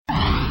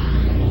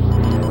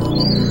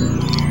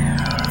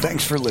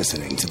Thanks for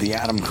listening to The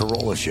Adam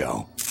Carolla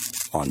Show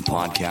on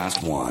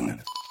Podcast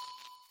One.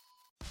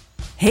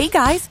 Hey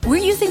guys,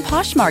 we're using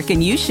Poshmark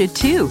and you should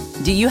too.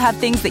 Do you have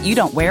things that you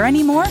don't wear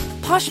anymore?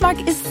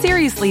 Poshmark is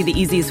seriously the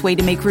easiest way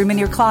to make room in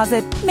your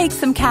closet, make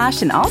some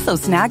cash, and also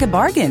snag a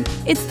bargain.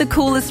 It's the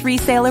coolest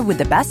reseller with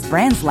the best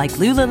brands like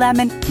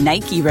Lululemon,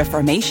 Nike,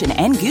 Reformation,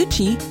 and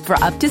Gucci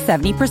for up to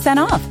 70%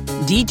 off.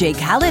 DJ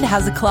Khaled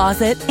has a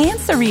closet and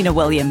Serena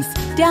Williams.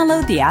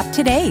 Download the app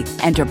today.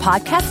 Enter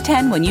Podcast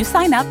 10 when you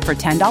sign up for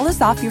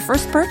 $10 off your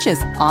first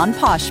purchase on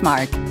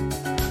Poshmark.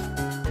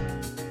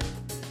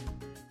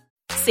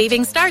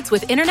 Saving starts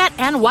with internet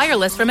and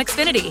wireless from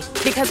Xfinity.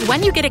 Because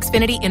when you get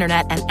Xfinity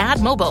internet and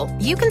add mobile,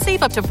 you can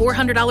save up to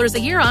 $400 a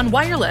year on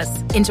wireless.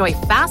 Enjoy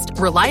fast,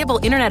 reliable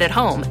internet at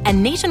home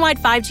and nationwide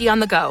 5G on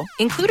the go,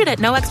 included at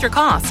no extra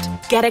cost.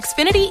 Get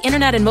Xfinity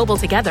internet and mobile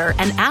together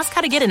and ask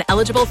how to get an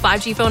eligible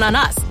 5G phone on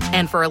us.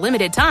 And for a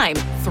limited time,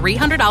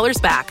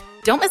 $300 back.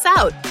 Don't miss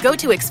out. Go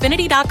to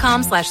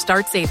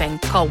Xfinity.com/start saving.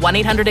 Call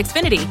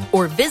 1-800-XFINITY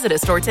or visit a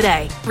store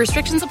today.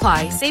 Restrictions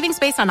apply. Savings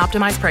based on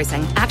optimized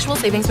pricing. Actual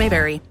savings may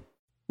vary.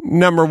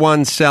 Number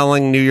one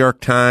selling New York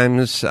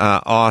Times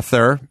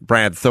author,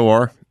 Brad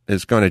Thor,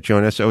 is going to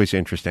join us. Always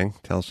interesting.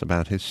 Tell us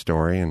about his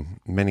story and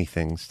many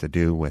things to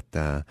do with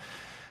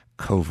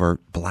covert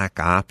black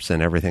ops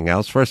and everything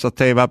else. First, I'll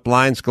tell you about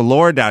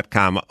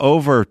BlindsGalore.com.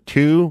 Over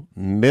 2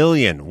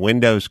 million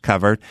windows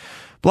covered.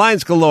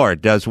 Blinds Galore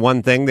does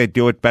one thing. They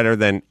do it better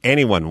than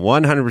anyone.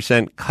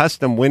 100%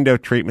 custom window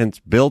treatments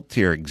built to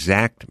your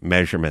exact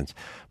measurements.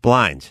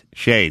 Blinds,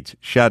 shades,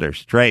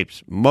 shutters,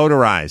 drapes,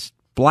 motorized,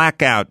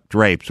 blackout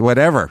drapes,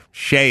 whatever,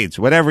 shades,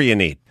 whatever you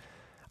need.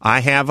 I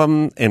have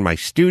them in my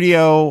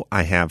studio.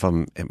 I have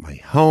them at my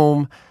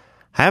home.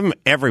 I have them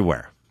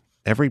everywhere.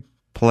 Every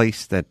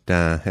place that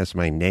has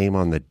my name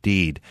on the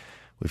deed.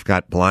 We've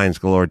got Blinds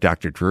Galore.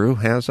 Dr. Drew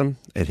has them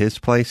at his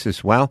place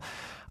as well.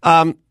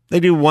 They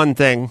do one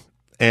thing,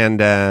 and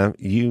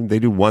they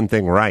do one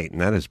thing right,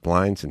 and that is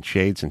blinds and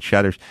shades and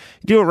shutters.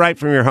 You do it right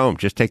from your home.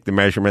 Just take the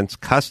measurements,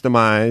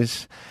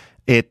 customize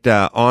it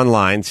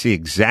online, see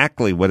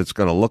exactly what it's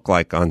going to look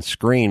like on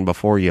screen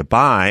before you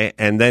buy,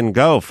 and then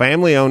go.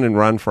 Family owned and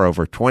run for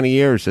over 20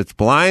 years. It's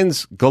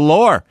Blinds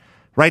Galore.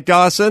 Right,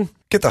 Dawson?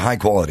 Get the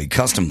high-quality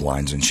custom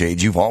blinds and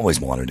shades you've always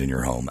wanted in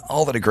your home,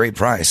 all at a great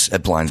price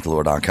at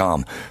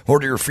BlindsGalore.com.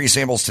 Order your free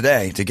samples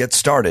today to get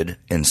started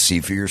and see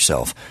for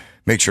yourself.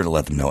 Make sure to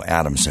let them know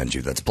Adam sent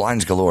you. That's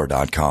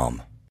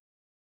BlindsGalore.com.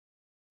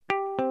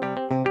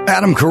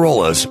 Adam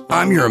Carolla's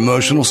I'm Your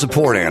Emotional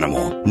Support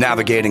Animal,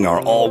 navigating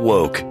our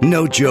all-woke,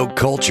 no-joke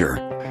culture,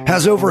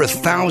 has over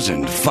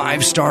 1,000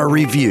 5-star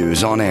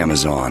reviews on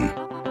Amazon.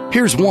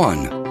 Here's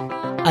one.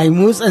 I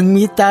must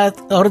admit that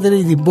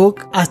ordering the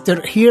book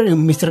after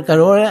hearing Mr.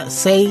 Carolla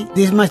say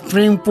this my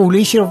friend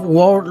publisher of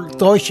World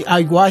Touch,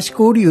 I was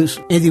curious,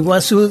 and it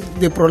was so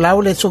the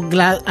prologue so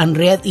glad and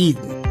read it.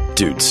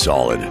 Dude,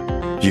 solid.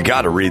 You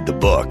gotta read the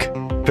book.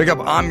 Pick up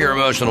I'm Your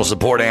Emotional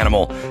Support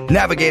Animal,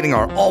 navigating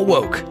our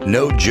all-woke,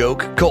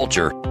 no-joke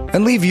culture,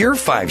 and leave your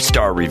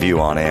 5-star review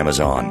on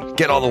Amazon.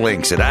 Get all the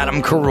links at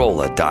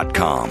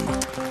adamcarolla.com.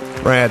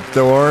 Brad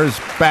Thor is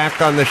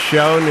back on the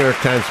show, New York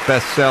Times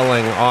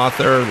best-selling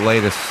author,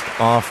 latest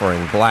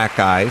offering, Black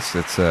Ice.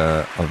 It's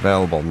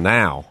available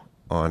now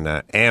on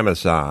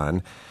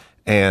Amazon,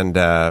 and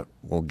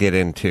we'll get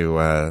into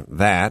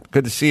that.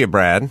 Good to see you,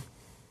 Brad.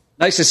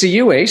 Nice to see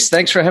you, Ace.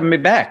 Thanks for having me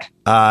back.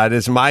 It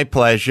is my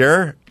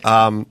pleasure.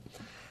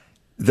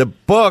 The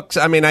books,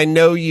 I mean, I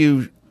know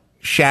you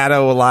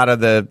shadow a lot of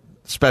the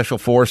Special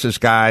Forces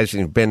guys, and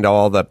you've been to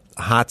all the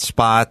hot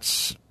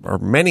spots, or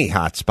many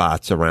hot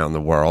spots around the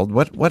world.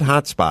 What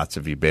hot spots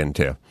have you been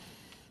to?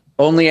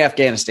 Only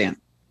Afghanistan.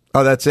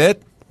 Oh, that's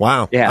it?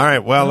 Wow. Yeah. All right,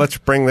 well, let's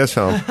bring this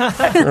home. We're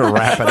going to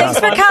wrap it up. Thanks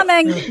for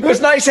coming. It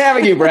was nice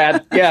having you,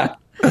 Brad. Yeah.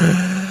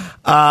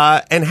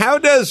 And how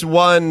does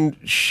one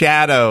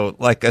shadow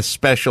like a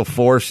Special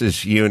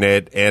Forces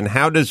unit, and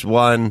how does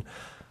one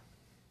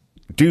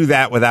do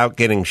that without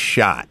getting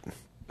shot?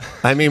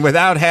 I mean,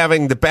 without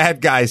having the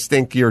bad guys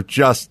think you're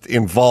just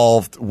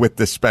involved with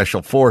the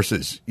Special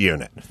Forces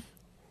unit.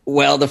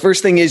 Well, the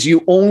first thing is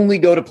you only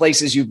go to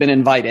places you've been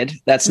invited.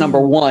 That's number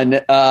one.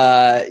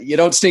 You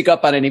don't sneak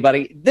up on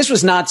anybody. This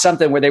was not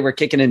something where they were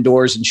kicking in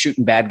doors and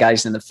shooting bad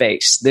guys in the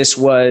face. This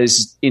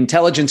was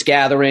intelligence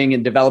gathering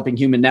and developing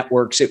human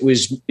networks. It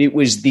was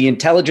the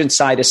intelligence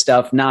side of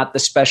stuff, not the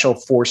Special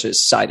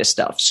Forces side of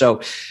stuff.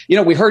 So,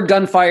 we heard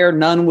gunfire.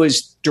 None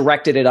was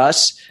directed at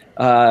us.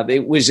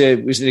 It was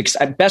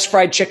best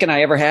fried chicken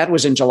I ever had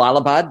was in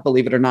Jalalabad,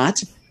 believe it or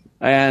not.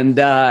 And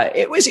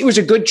it was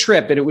a good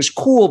trip, and it was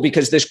cool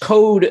because this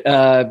code,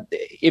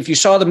 if you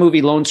saw the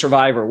movie Lone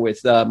Survivor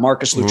with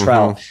Marcus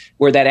Luttrell,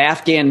 where that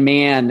Afghan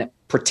man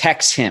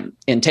protects him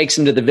and takes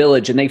him to the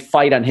village and they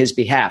fight on his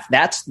behalf.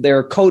 That's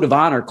their code of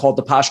honor called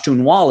the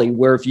Pashtunwali,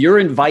 where if you're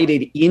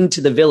invited into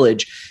the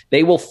village,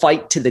 they will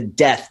fight to the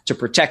death to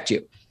protect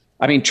you.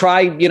 I mean,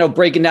 try,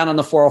 breaking down on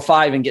the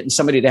 405 and getting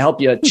somebody to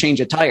help you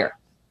change a tire.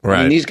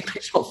 I mean, these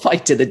guys will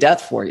fight to the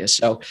death for you.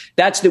 So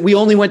we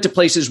only went to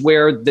places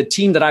where the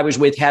team that I was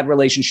with had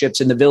relationships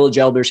and the village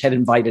elders had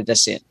invited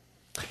us in.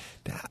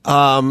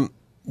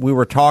 We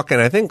were talking,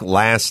 I think,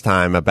 last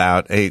time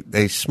about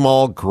a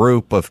small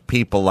group of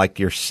people like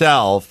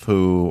yourself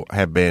who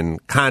have been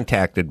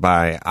contacted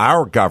by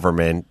our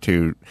government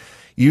to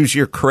use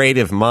your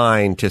creative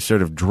mind to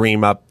sort of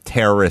dream up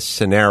terrorist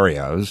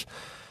scenarios.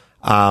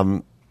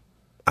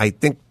 I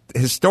think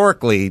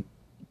historically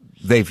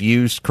they've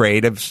used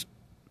creatives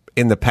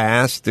in the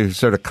past to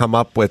sort of come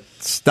up with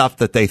stuff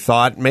that they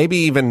thought, maybe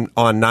even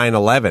on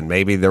 9/11,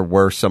 maybe there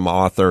were some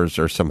authors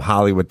or some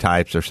Hollywood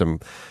types or some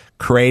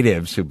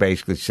creatives who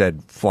basically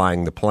said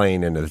flying the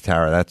plane into the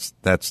tower,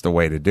 that's the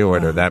way to do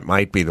it, or that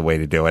might be the way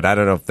to do it. I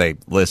don't know if they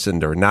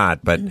listened or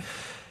not, but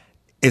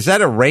is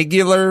that a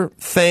regular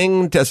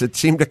thing? Does it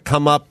seem to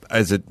come up?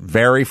 Does it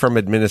vary from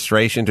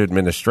administration to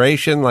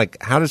administration? Like,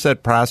 how does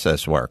that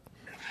process work?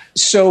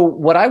 So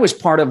what I was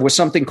part of was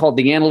something called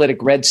the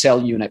Analytic Red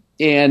Cell Unit,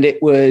 and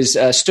it was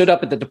stood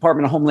up at the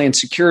Department of Homeland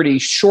Security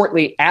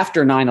shortly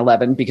after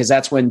 9/11, because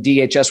that's when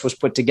DHS was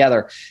put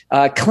together.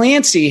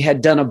 Clancy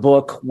had done a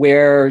book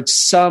where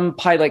some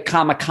pilot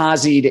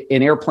kamikazed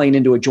an airplane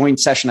into a joint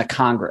session of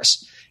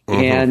Congress.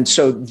 And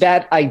so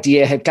that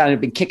idea had kind of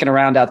been kicking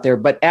around out there.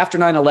 But after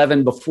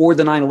 9/11, before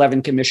the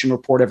 9/11 Commission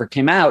report ever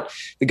came out,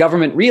 the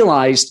government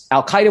realized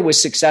Al-Qaeda was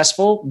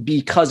successful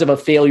because of a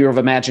failure of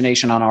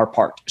imagination on our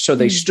part. So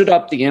they stood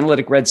up the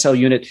Analytic Red Cell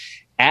Unit,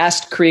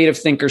 asked creative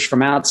thinkers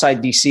from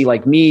outside D.C.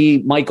 like me,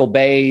 Michael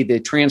Bay, the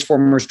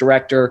Transformers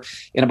director,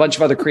 and a bunch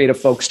of other creative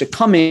folks to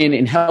come in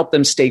and help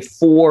them stay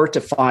 4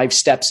 to 5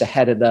 steps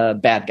ahead of the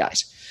bad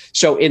guys.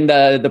 So in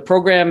the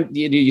program,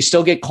 you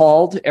still get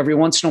called every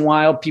once in a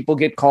while. People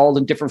get called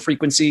in different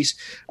frequencies.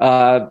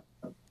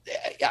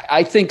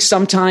 I think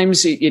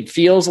sometimes it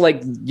feels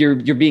like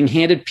you're being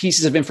handed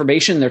pieces of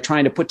information. They're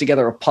trying to put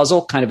together a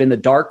puzzle kind of in the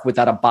dark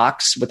without a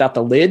box, without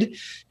the lid.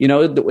 You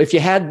know, if you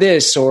had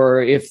this,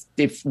 or if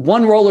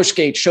one roller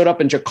skate showed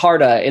up in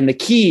Jakarta and the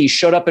key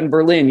showed up in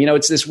Berlin, you know,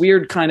 it's this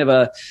weird kind of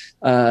a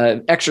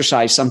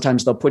exercise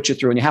sometimes they'll put you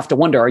through, and you have to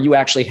wonder, are you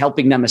actually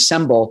helping them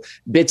assemble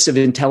bits of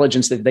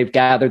intelligence that they've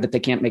gathered that they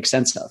can't make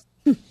sense of?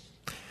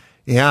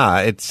 Yeah,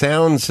 it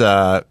sounds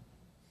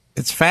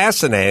it's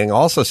fascinating.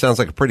 Also sounds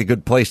like a pretty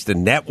good place to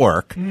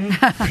network.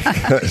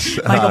 Because,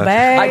 Michael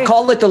Bay. I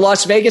call it the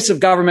Las Vegas of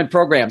government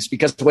programs,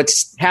 because what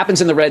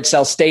happens in the red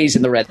cell stays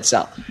in the red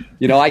cell.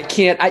 You know,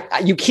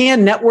 you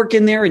can network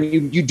in there, and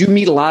you do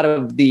meet a lot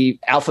of the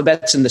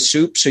alphabets in the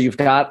soup. So you've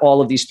got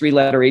all of these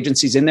 3-letter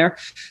agencies in there.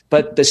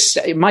 But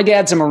my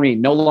dad's a Marine,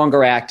 no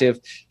longer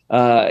active.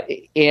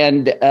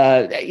 And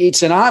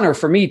it's an honor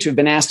for me to have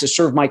been asked to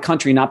serve my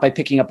country, not by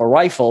picking up a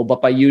rifle,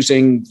 but by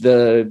using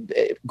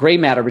the gray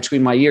matter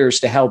between my ears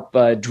to help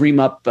dream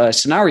up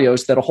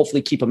scenarios that'll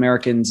hopefully keep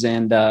Americans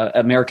and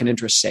American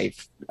interests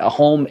safe, at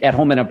home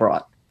and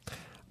abroad.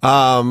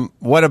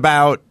 What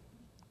about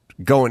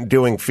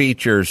doing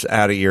features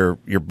out of your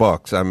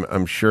books?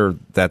 I'm sure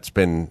that's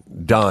been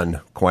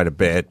done quite a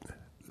bit.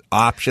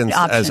 Options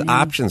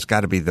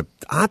got to be the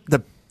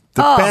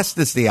best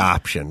is the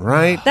option,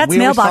 right? That's we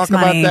mailbox talk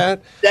money.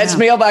 About that. That's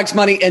mailbox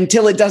money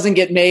until it doesn't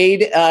get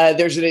made.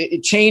 There's a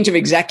change of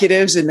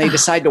executives and they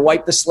decide to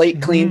wipe the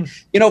slate clean.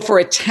 You know, for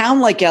a town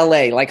like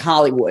LA, like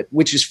Hollywood,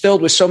 which is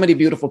filled with so many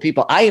beautiful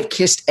people, I have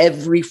kissed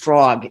every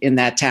frog in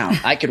that town.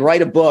 I could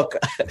write a book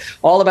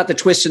all about the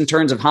twists and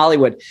turns of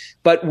Hollywood.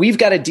 But we've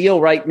got a deal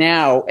right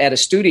now at a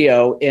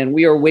studio, and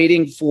we are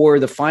waiting for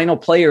the final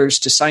players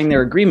to sign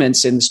their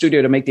agreements in the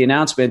studio to make the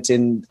announcement.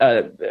 And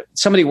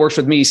somebody who works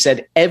with me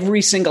said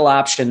every single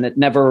option that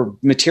never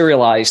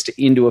materialized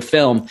into a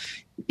film,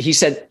 he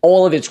said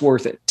all of it's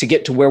worth it to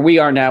get to where we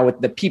are now with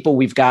the people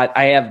we've got.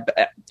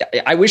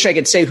 I wish I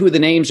could say who the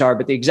names are,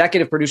 but the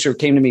executive producer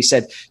came to me and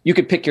said, you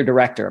could pick your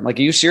director. I'm like,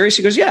 are you serious?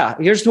 He goes, yeah,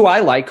 here's who I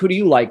like. Who do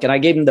you like? And I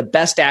gave him the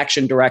best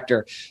action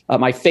director,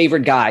 my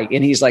favorite guy.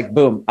 And he's like,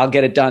 boom, I'll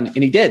get it done.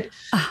 And he did.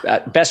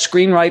 Best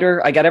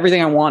screenwriter. I got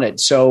everything I wanted.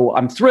 So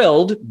I'm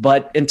thrilled,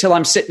 but until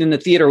I'm sitting in the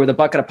theater with a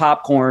bucket of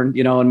popcorn,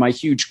 you know, and my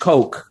huge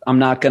Coke, I'm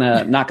not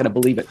gonna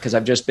believe it, because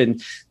I've just been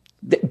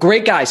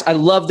great guys. I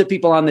love the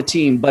people on the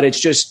team, but it's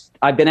just,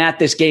 I've been at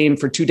this game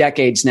for 2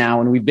 decades now,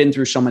 and we've been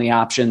through so many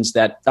options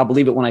that I'll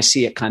believe it when I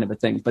see it, kind of a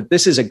thing. But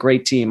this is a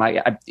great team.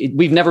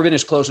 We've never been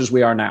as close as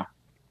we are now.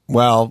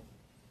 Well,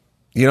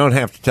 you don't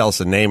have to tell us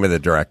the name of the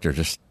director.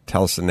 Just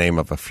tell us the name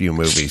of a few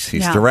movies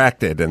he's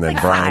directed, and then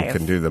Brian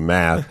can do the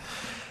math.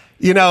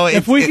 You know,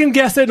 if we can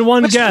guess it in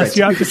one guess,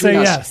 you have to say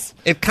yes.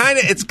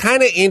 It's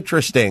kind of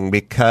interesting,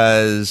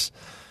 because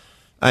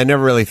I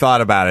never really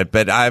thought about it,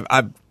 but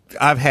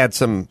I've had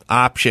some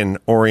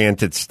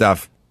option-oriented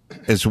stuff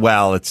as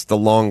well. It's the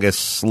longest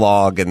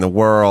slog in the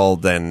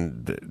world,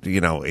 and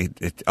you know,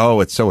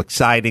 it's so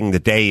exciting the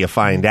day you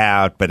find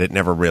out, but it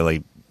never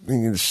really.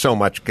 So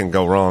much can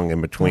go wrong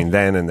in between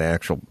then and the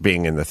actual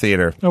being in the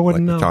theater. I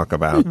wouldn't know. Talk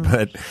about,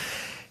 but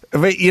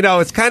you know,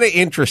 it's kind of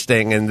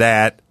interesting in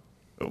that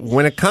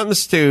when it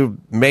comes to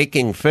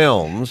making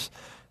films,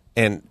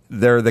 and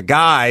they're the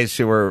guys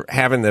who are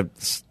having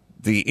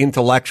the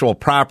intellectual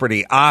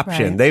property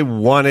option. Right. They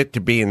want it to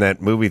be in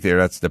that movie theater.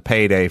 That's the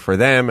payday for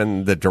them.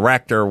 And the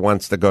director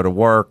wants to go to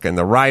work and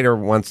the writer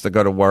wants to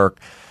go to work.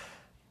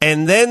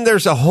 And then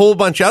there's a whole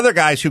bunch of other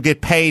guys who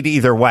get paid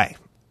either way.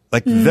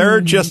 Like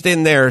they're just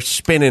in there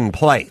spinning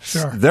plates.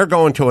 Sure. They're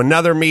going to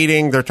another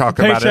meeting. They're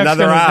talking about Paycheck's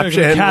another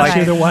option. Like,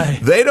 either way.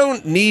 They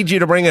don't need you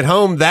to bring it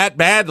home that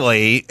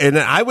badly. And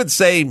I would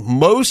say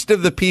most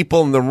of the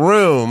people in the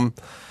room,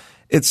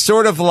 it's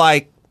sort of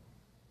like,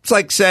 it's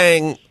like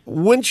saying,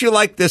 wouldn't you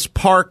like this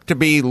park to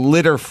be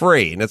litter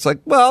free? And it's like,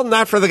 well,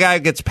 not for the guy who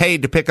gets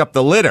paid to pick up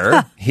the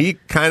litter. He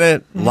kind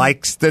of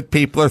likes that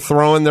people are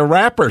throwing their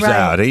wrappers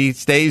out. He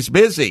stays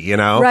busy, you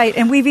know? Right.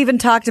 And we've even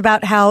talked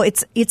about how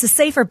it's a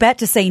safer bet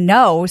to say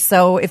no.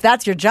 So if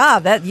that's your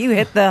job, that you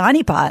hit the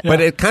honeypot. Yeah.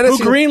 But it kind of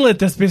Who greenlit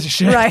this piece of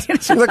shit? Right.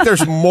 It seems like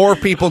there's more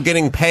people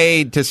getting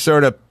paid to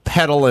sort of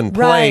peddle in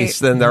place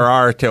than there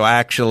are to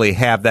actually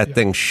have that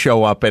thing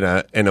show up in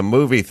a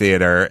movie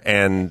theater.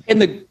 And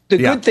the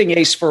good thing,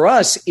 Ace, for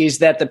us is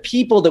that the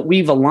people that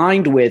we've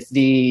aligned with,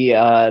 the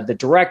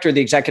director,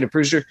 the executive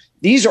producer,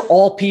 these are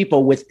all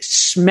people with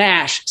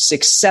smash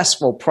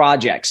successful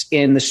projects.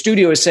 And the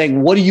studio is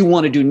saying, what do you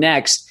want to do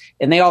next?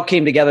 And they all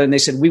came together and they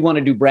said, we want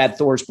to do Brad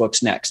Thor's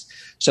books next.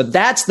 So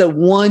that's the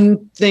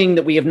one thing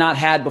that we have not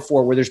had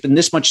before, where there's been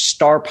this much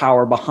star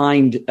power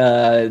behind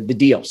the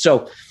deal.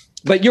 So,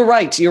 but you're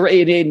right.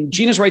 And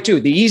Gina's right too.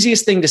 The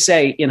easiest thing to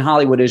say in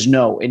Hollywood is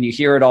no, and you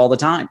hear it all the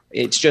time.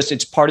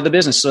 It's part of the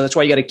business. So that's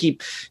why you got to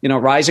keep,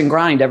 rise and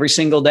grind every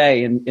single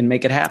day and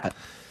make it happen.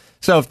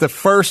 so if the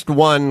first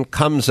one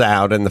comes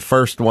out and the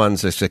first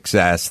one's a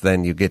success,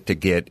 then you get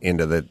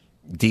into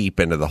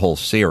the whole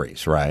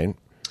series, right?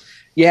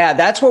 Yeah,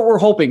 that's what we're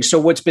hoping. So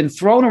what's been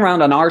thrown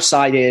around on our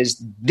side is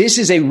this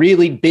is a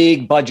really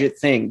big budget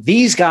thing.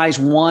 These guys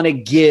want to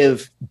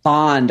give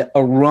Bond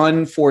a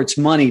run for its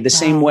money the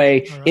same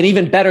way, and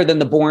even better than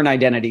the Bourne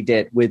Identity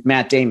did with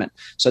Matt Damon.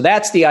 So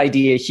that's the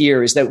idea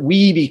here, is that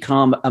we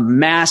become a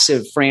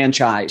massive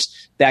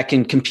franchise that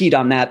can compete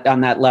on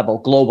that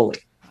level globally.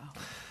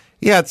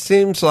 Yeah, it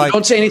seems like...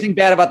 Don't say anything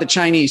bad about the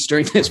Chinese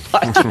during this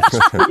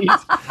podcast,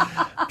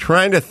 please.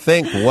 Trying to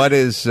think what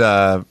is...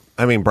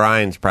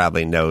 Brian's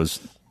probably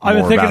knows I've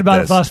been thinking about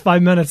it the last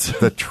 5 minutes.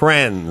 The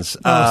trends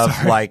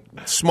of like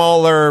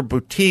smaller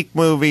boutique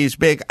movies,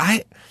 big.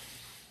 I'm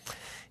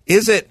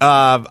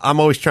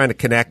always trying to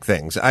connect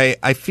things.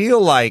 I feel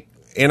like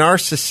in our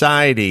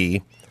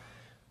society,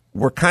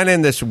 we're kind of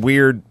in this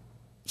weird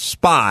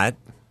spot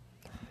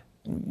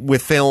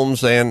with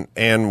films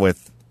and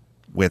with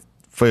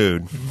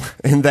food,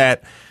 in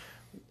that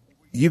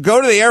you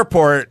go to the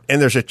airport and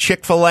there's a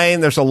Chick-fil-A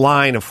and there's a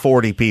line of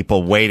 40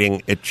 people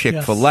waiting at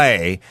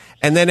Chick-fil-A. Yes.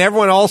 And then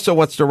everyone also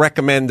wants to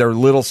recommend their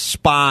little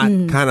spot,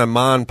 kind of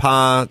mon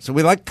pa. So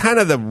we like kind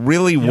of the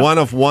really one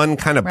of one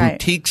kind of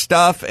boutique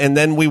stuff. And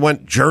then we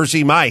went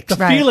Jersey Mike's.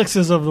 The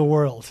Felixes of the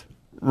world.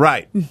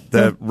 Right.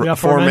 The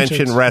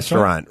aforementioned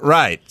restaurant.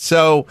 Right.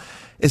 So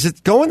is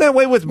it going that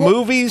way with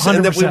movies? 100%.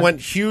 And that we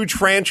want huge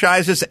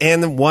franchises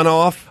and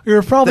one-off?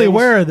 You're probably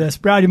aware of this.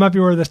 Brad, you might be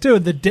aware of this too.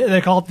 They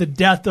call it the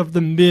death of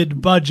the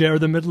mid-budget or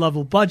the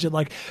mid-level budget.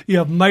 Like, you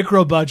have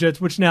micro-budgets,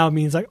 which now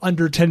means like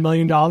under $10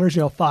 million,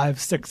 $5, $6,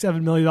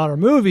 $7 million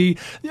movie.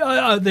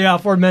 The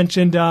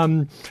aforementioned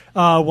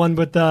one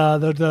with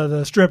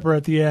the stripper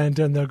at the end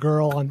and the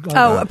girl on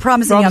A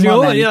Promising Young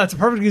Woman. Yeah, it's a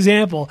perfect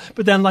example.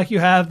 But then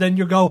then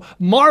you go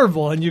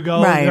Marvel, and you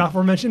go the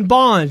aforementioned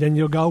Bond, and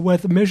you'll go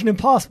with Mission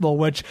Impossible,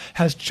 which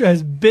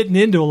has bitten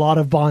into a lot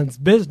of Bond's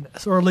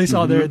business, or at least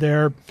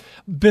their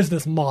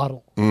business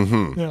model.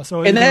 Mm-hmm.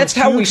 And that's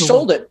how we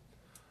sold it.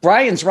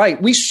 Brian's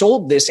right. We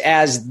sold this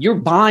as you're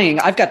buying.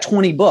 I've got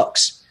 20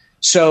 books.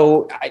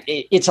 So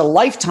it's a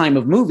lifetime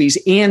of movies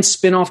and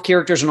spin-off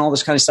characters and all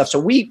this kind of stuff. So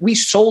we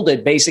sold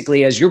it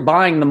basically as you're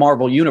buying the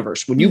Marvel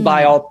universe. When you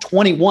buy all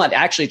 21,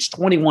 actually it's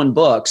 21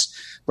 books,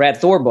 Brad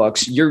Thor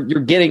books, you're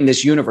getting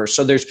this universe.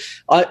 So there's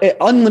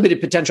unlimited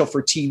potential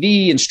for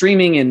TV and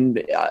streaming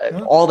and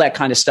all that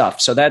kind of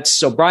stuff.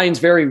 So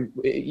Brian's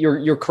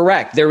you're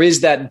correct. There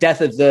is that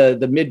death of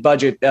the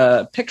mid-budget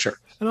picture.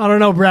 And I don't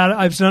know, Brad,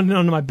 I've done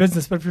none of my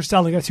business, but if you're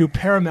selling it to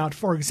Paramount,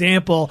 for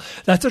example,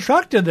 that's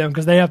attractive to them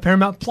because they have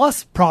Paramount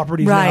Plus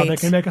properties now that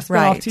can make a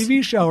spin-off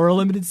TV show or a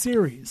limited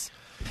series.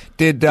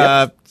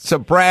 So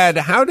Brad,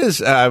 how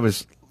does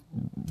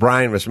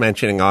Brian was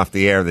mentioning off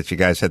the air that you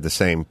guys had the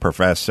same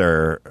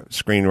professor,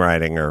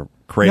 screenwriting or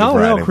creative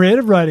writing? No,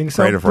 creative writing.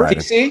 So creative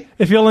writing.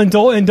 If you'll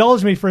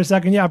indulge me for a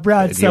second,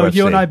 Brad. So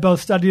you and I both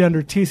studied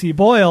under T.C.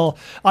 Boyle.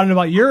 I don't know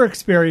about your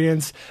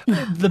experience.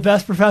 The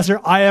best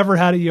professor I ever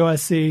had at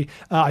USC.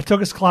 I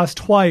took his class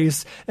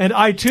twice, and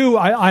I too.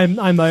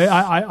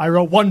 I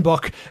wrote one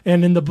book,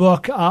 and in the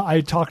book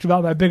I talked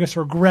about my biggest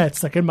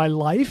regrets, like in my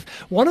life.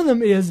 One of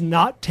them is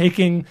not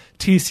taking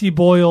T.C.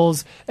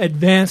 Boyle's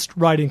advanced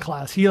writing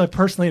class. He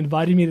personally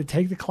invited me to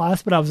take the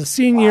class, but I was a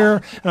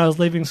senior and I was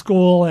leaving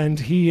school, and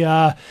he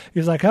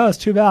was like, "Oh, it's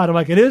too bad." I'm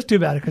like, "It is too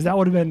bad because that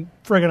would have been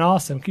friggin'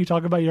 awesome." Can you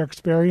talk about your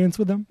experience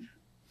with him?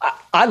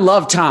 I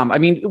love Tom. I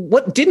mean,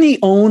 what didn't he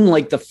own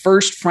like the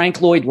first Frank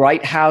Lloyd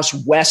Wright house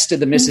west of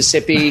the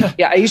Mississippi?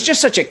 Yeah, he's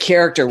just such a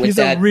character with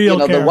that,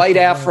 the white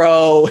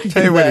afro.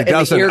 Tell you what he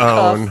doesn't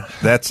own.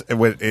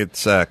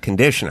 It's a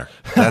conditioner.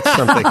 That's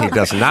something he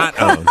does not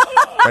own.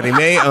 But he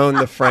may own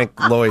the Frank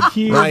Lloyd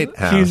Wright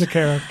house. He's a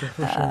character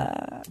for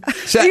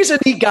sure. He's a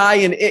neat guy,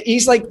 and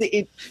he's like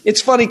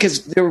it's funny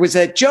because there was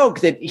that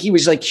joke that he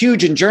was like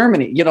huge in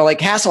Germany. Like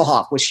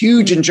Hasselhoff was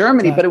huge in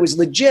Germany, but it was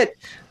legit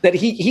that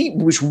he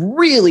was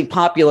really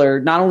popular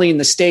not only in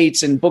the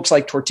States and books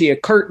like Tortilla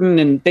Curtain,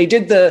 and they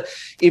did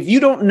if you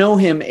don't know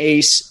him,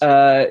 Ace,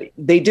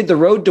 they did The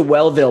Road to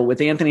Wellville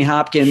with Anthony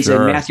Hopkins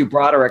and Matthew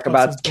Broderick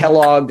about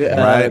Kellogg,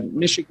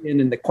 Michigan,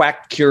 and the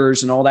quack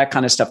cures and all that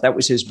kind of stuff. That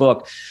was his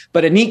book.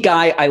 But a neat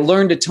guy. I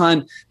learned a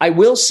ton. I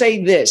will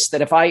say this,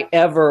 that if I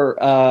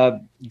ever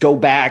go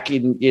back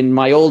in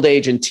my old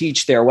age and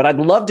teach there, what I'd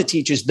love to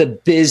teach is the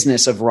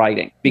business of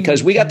writing,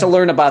 because we got to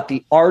learn about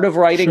the art of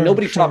writing.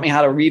 Nobody taught me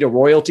how to read a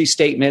royalty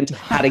statement,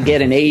 how to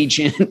get an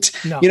agent.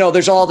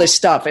 There's all this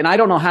stuff. And I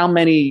don't know how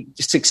many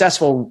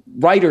successful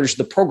writers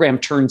the program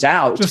turns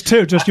out. Just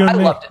two, just you and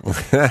me. I loved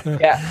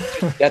it.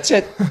 Yeah, that's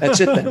it. That's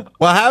it then.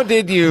 Well, how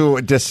did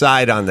you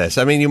decide on this?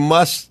 I mean, you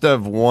must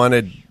have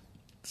wanted,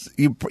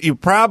 you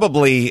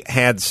probably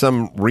had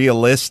some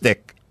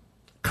realistic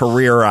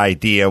career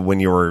idea when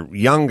you were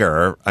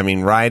younger. I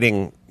mean,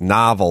 writing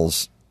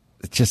novels,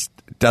 it just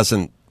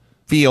doesn't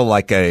feel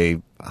like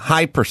a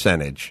high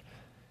percentage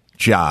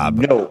job.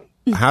 No.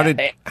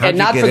 And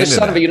not for the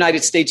son of a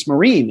United States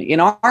Marine. In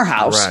our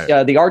house,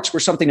 the arts were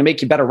something to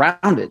make you better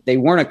rounded. They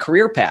weren't a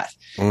career path.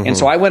 Mm-hmm. And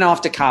so I went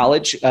off to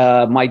college.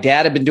 My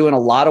dad had been doing a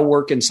lot of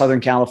work in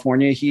Southern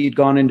California. He'd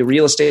gone into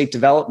real estate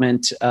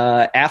development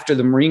after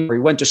the Marine Corps.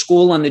 He went to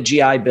school on the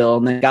GI Bill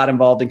and then got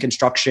involved in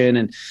construction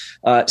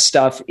and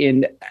stuff.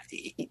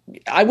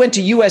 I went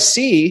to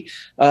USC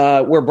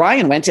where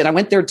Brian went, and I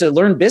went there to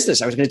learn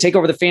business. I was going to take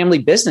over the family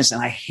business,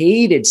 and I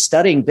hated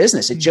studying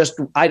business.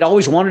 I'd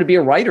always wanted to be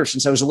a writer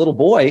since I was a little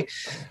boy.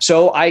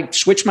 So I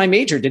switched my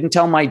major, didn't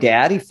tell my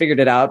dad. He figured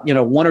it out.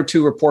 1 or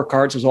 2 report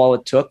cards was all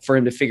it took for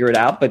him to figure it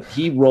out, but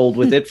he rolled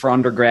with it for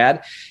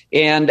undergrad.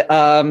 And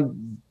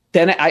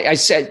then I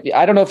said,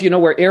 I don't know if you know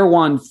where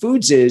Erewhon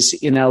Foods is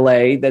in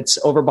LA, that's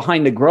over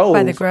behind the Grove.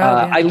 By the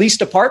Grove, I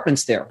leased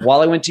apartments there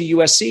while I went to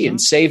USC and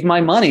saved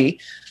my money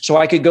so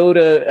I could go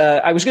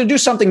to, I was going to do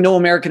something no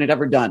American had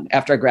ever done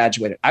after I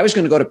graduated. I was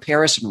going to go to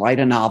Paris and write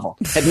a novel.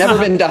 Had never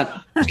been done.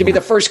 I was going to be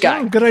the first guy.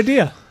 Oh, good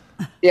idea.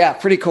 Yeah,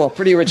 pretty cool,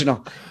 pretty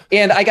original.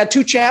 And I got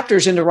 2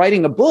 chapters into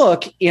writing a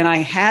book, and I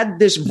had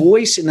this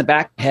voice in the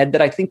back of my head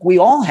that I think we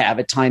all have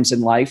at times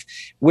in life,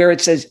 where it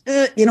says,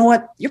 you know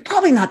what, you're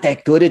probably not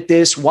that good at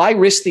this. Why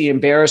risk the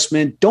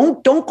embarrassment?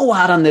 Don't go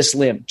out on this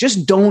limb.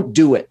 Just don't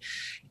do it.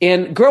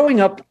 And growing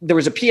up, there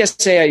was a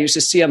PSA I used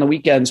to see on the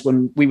weekends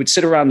when we would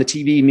sit around the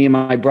TV, me and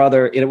my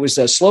brother. And it was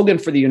a slogan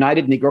for the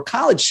United Negro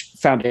College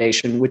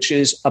Foundation, which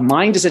is, a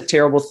mind is a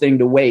terrible thing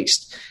to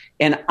waste.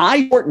 And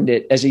I shortened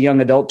it as a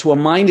young adult to, a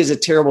mind is a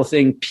terrible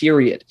thing,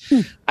 period.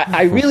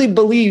 I really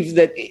believe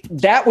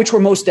that which we're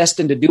most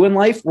destined to do in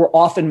life, we're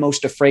often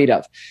most afraid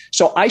of.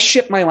 So I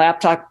shipped my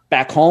laptop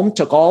back home,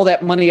 took all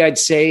that money I'd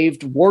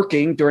saved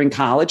working during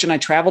college, and I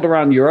traveled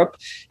around Europe.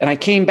 And I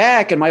came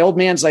back, and my old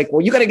man's like,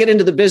 well, you got to get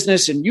into the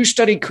business, and you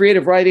study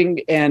creative writing.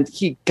 And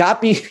he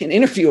got me an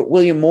interview at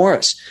William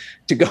Morris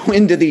to go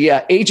into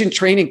the agent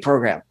training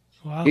program.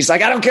 Wow. He's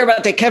like, I don't care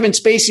about that Kevin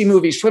Spacey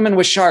movie, Swimming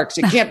with Sharks.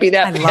 It can't be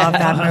that I bad. love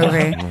that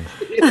movie.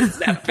 It's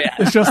that bad.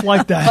 It's just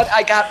like that. But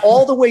I got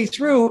all the way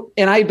through,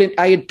 and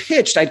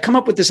I'd come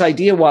up with this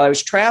idea while I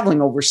was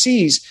traveling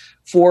overseas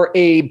for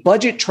a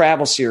budget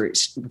travel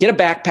series. Get a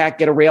backpack,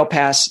 get a rail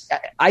pass.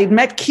 I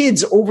met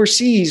kids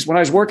overseas when I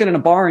was working in a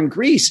bar in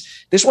Greece.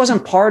 This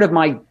wasn't part of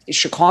my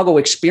Chicago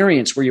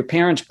experience where your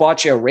parents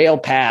bought you a rail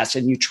pass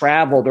and you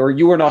traveled, or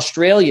you were an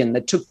Australian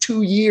that took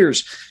 2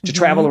 years to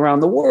travel around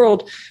the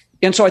world.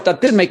 And so I thought,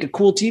 this would make a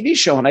cool TV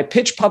show. And I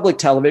pitched public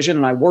television,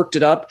 and I worked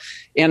it up.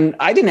 And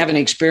I didn't have any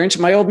experience.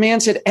 My old man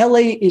said,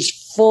 LA is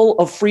full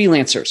of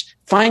freelancers.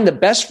 Find the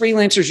best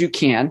freelancers you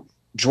can.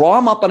 Draw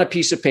them up on a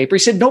piece of paper. He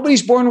said,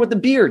 nobody's born with a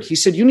beard. He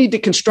said, you need to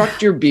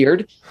construct your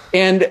beard.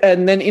 And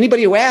then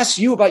anybody who asks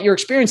you about your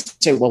experience,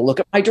 say, well, look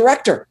at my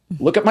director.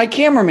 Look at my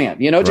cameraman.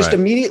 Just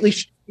immediately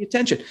pay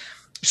attention.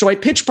 So I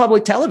pitched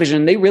public television,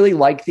 and they really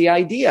liked the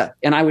idea.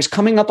 And I was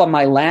coming up on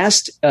my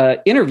last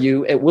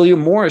interview at William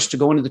Morris to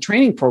go into the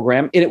training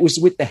program. And it was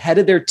with the head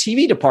of their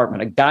TV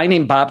department, a guy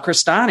named Bob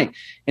Crestani.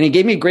 And he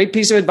gave me a great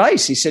piece of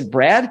advice. He said,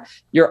 Brad,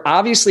 you're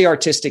obviously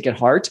artistic at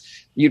heart.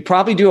 You'd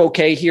probably do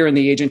okay here in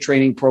the agent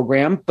training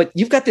program, but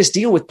you've got this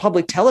deal with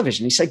public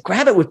television. He said,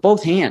 grab it with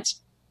both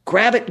hands.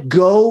 Grab it,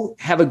 go,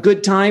 have a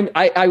good time.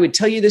 I would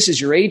tell you this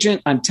as your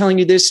agent. I'm telling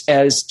you this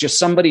as just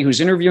somebody who's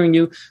interviewing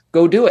you.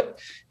 Go do it.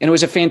 And it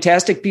was a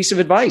fantastic piece of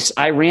advice.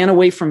 I ran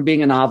away from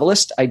being a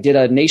novelist. I did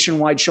a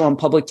nationwide show on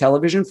public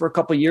television for a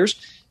couple of years.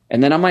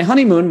 And then on my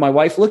honeymoon, my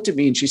wife looked at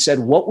me and she said,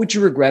 what would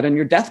you regret on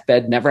your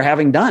deathbed never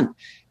having done?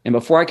 And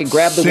before I could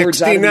grab the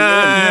words out of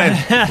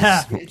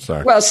the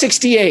Sorry. Well,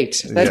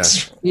 68.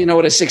 That's, you know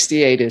what a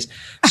 68 is.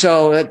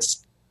 So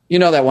that's You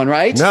know that one,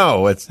 right?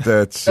 No,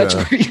 that's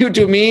where you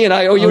do me and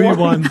I owe you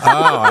one. Oh,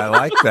 I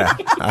like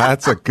that.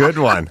 That's a good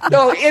one.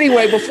 No,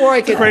 anyway, before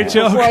I could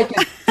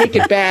take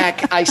it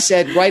back, I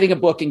said writing a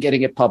book and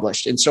getting it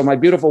published. And so my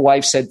beautiful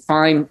wife said,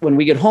 fine, when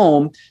we get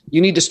home, you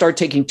need to start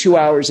taking 2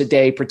 hours a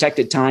day,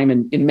 protected time,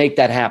 and make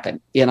that happen.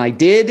 And I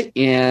did.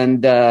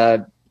 And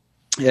that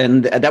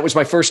was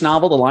my first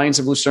novel, The Lions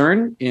of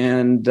Lucerne.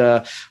 And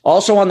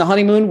also on the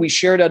honeymoon, we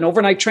shared an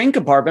overnight train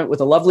compartment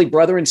with a lovely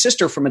brother and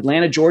sister from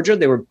Atlanta, Georgia.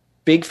 They were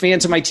big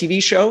fans of my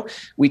TV show.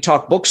 We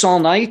talked books all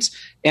night.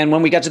 And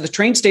when we got to the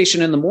train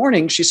station in the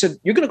morning, she said,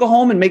 you're going to go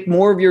home and make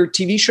more of your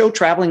TV show,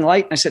 Traveling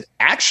Light? And I said,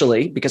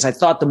 actually, because I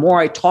thought the more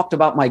I talked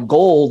about my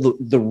goal,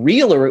 the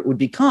realer it would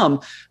become,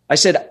 I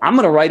said, I'm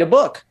going to write a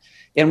book.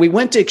 And we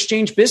went to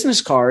exchange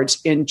business cards,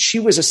 and she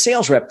was a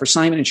sales rep for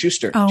Simon &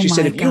 Schuster. She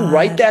said, if you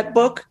write that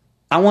book,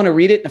 I want to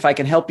read it. And if I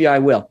can help you, I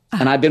will.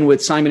 And I've been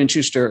with Simon &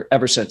 Schuster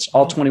ever since,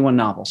 all 21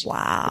 novels.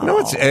 Wow. You know,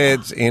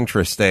 it's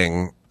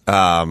interesting.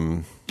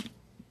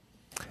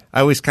 I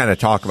always kind of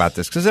talk about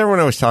this because everyone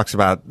always talks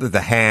about the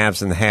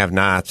haves and the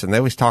have-nots, and they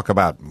always talk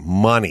about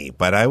money.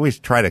 But I always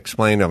try to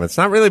explain to them, it's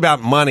not really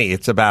about money.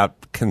 It's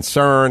about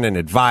concern and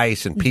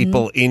advice and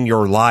people in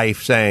your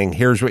life saying,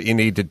 here's what you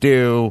need to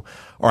do,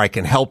 or I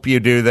can help you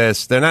do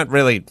this.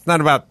 It's not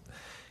about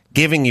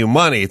giving you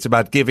money. It's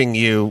about giving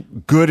you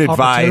good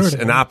advice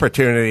and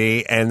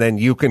opportunity, and then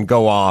you can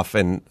go off,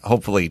 and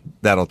hopefully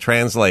that'll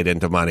translate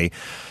into money.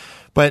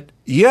 But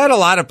you had a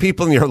lot of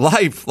people in your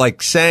life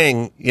like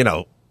saying, you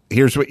know,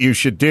 here's what you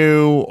should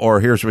do, or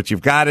here's what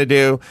you've got to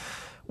do,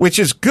 which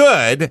is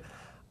good.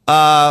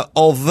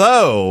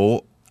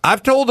 Although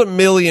I've told a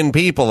million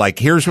people, like,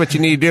 here's what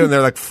you need to do. And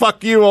they're like,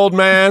 fuck you, old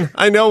man.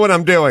 I know what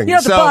I'm doing. You're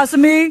the boss of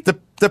me.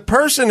 The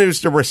person who's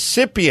the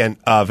recipient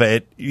of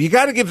it, you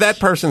got to give that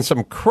person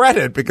some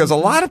credit, because a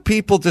lot of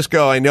people just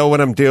go, I know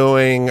what I'm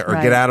doing, or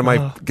get out of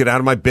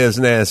my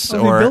business. The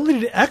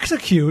ability to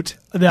execute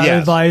that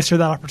advice or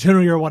that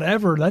opportunity or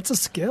whatever, that's a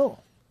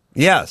skill.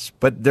 Yes,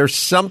 but there's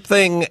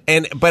something,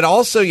 but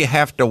also you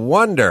have to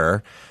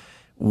wonder,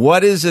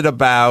 what is it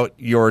about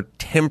your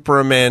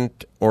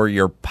temperament or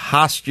your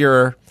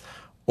posture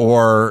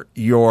or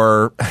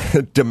your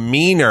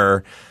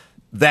demeanor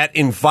that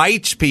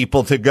invites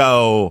people to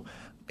go,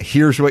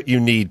 here's what you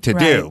need to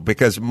do?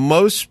 Because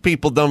most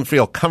people don't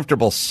feel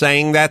comfortable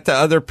saying that to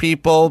other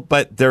people,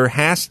 but there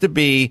has to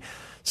be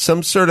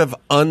some sort of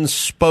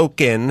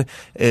unspoken,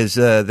 as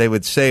they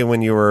would say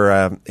when you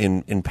were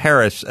in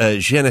Paris,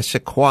 je ne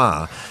sais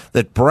quoi,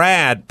 that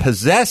Brad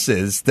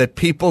possesses, that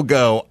people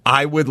go,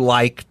 I would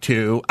like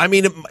to. I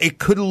mean, it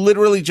could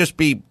literally just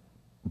be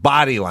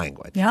body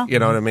language. Yeah. You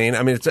know what I mean?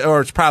 I mean,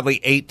 it's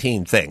probably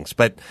 18 things,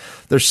 but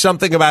there's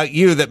something about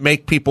you that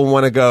make people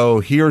want to go,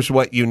 here's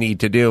what you need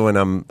to do, and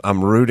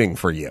I'm rooting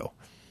for you.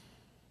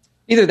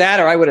 Either that,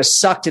 or I would have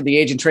sucked in the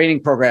agent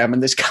training program,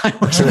 and this guy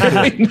was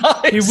really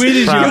nice. He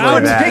weeded you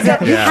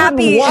out.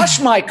 Wash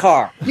my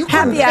car. You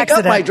couldn't pick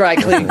up my dry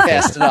cleaning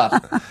fast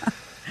enough.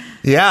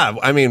 Yeah,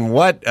 I mean,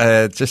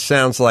 it just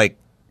sounds like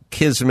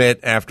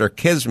kismet after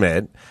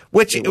kismet,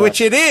 which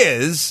it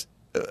is.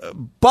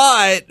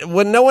 But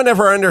what no one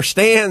ever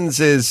understands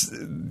is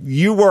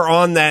you were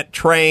on that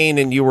train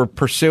and you were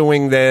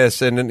pursuing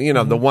this, and you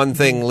know, the one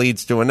thing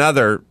leads to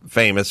another,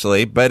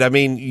 famously. But I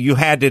mean, you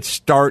had to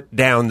start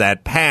down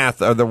that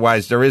path,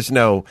 otherwise there is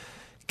no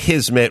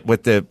kismet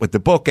with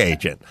the book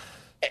agent.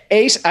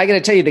 Ace, I got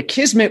to tell you, the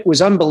kismet was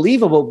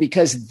unbelievable,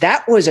 because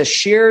that was a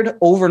shared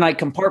overnight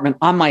compartment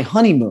on my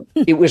honeymoon.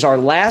 It was our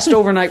last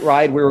overnight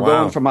ride. We were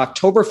going from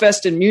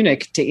Oktoberfest in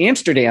Munich to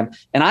Amsterdam,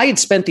 and I had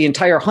spent the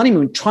entire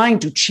honeymoon trying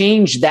to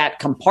change that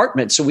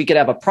compartment so we could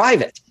have a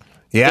private.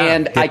 Yeah,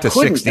 and I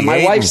couldn't. And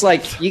my wife's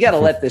like, you got to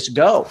let this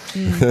go.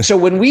 So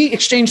when we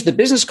exchanged the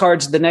business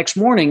cards the next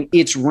morning,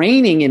 it's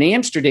raining in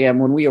Amsterdam.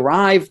 When we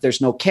arrive, there's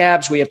no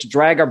cabs. We have to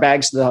drag our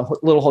bags to the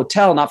little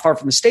hotel not far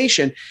from the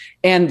station,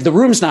 and the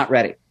room's not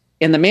ready.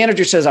 And the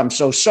manager says, I'm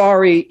so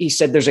sorry. He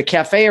said, there's a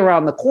cafe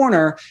around the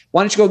corner.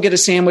 Why don't you go get a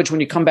sandwich? When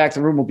you come back,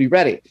 the room will be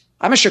ready.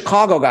 I'm a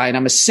Chicago guy, and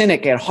I'm a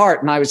cynic at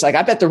heart. And I was like,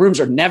 I bet the rooms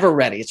are never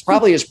ready. It's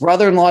probably his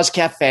brother-in-law's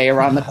cafe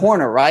around the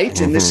corner, right?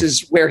 And this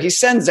is where he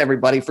sends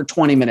everybody for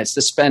 20 minutes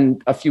to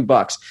spend a few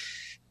bucks.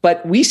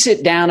 But we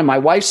sit down, and my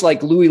wife's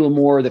like Louis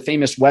L'Amour, the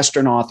famous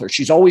Western author.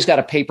 She's always got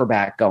a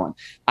paperback going.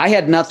 I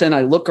had nothing.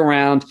 I look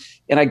around,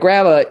 and I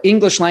grab an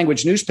English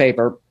language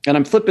newspaper, and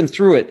I'm flipping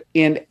through it.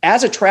 And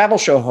as a travel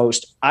show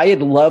host, I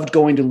had loved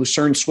going to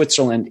Lucerne,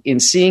 Switzerland,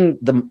 and seeing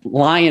the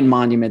lion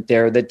monument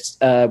there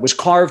that was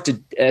carved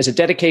as a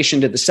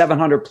dedication to the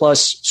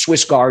 700-plus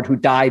Swiss Guard who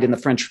died in the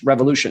French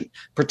Revolution,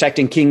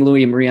 protecting King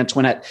Louis and Marie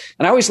Antoinette.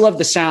 And I always loved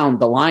the sound,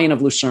 the Lion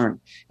of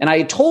Lucerne. And I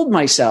had told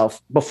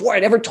myself, before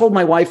I'd ever told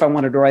my wife I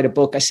wanted to write a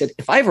book, I said,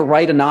 if I ever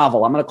write a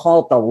novel, I'm going to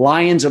call it The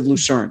Lions of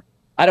Lucerne.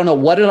 I don't know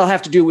what it'll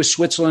have to do with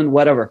Switzerland,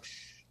 whatever.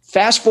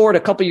 Fast forward a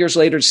couple years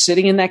later,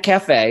 sitting in that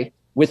cafe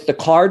with the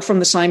card from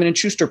the Simon &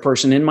 Schuster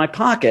person in my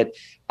pocket,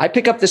 I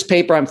pick up this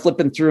paper, I'm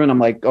flipping through, and I'm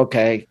like,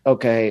 okay.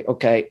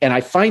 And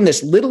I find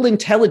this little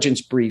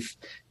intelligence brief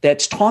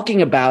that's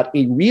talking about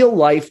a real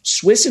life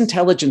Swiss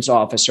intelligence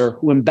officer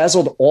who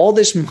embezzled all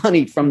this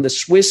money from the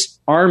Swiss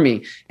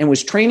army and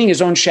was training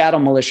his own shadow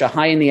militia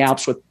high in the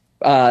Alps with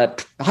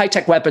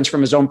high-tech weapons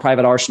from his own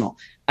private arsenal.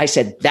 I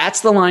said,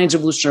 that's the Lions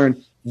of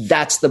Lucerne.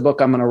 That's the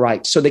book I'm going to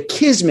write. So the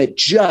kismet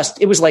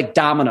it was like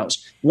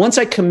dominoes. Once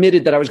I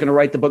committed that I was going to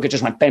write the book, it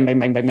just went bang, bang,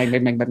 bang, bang, bang,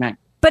 bang, bang, bang, bang.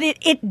 But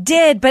it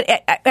did. But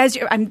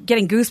I'm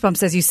getting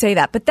goosebumps as you say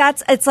that. But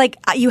it's like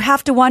you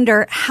have to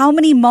wonder how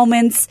many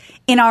moments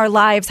in our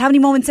lives, how many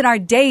moments in our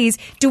days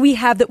do we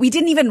have that we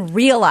didn't even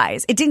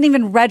realize? It didn't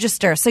even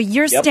register. So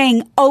you're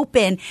staying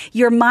open.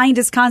 Your mind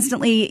is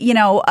constantly,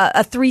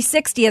 a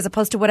 360 as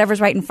opposed to whatever's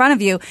right in front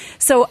of you.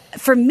 So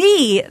for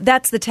me,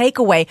 that's the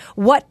takeaway.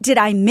 What did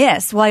I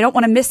miss? Well, I don't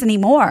want to miss any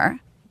more.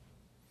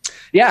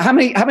 Yeah. How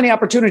many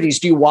opportunities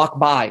do you walk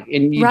by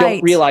and you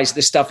don't realize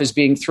this stuff is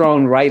being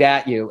thrown right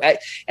at you?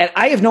 And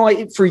I have no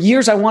idea. For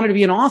years, I wanted to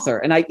be an author.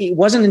 And it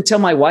wasn't until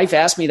my wife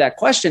asked me that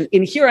question.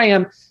 And here I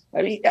am.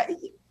 I mean,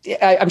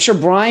 I'm sure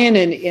Brian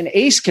and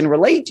Ace can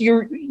relate.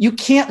 You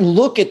can't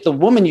look at the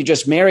woman you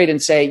just married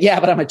and say, yeah,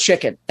 but I'm a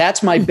chicken.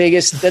 That's my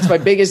biggest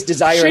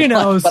desire. She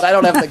knows. But I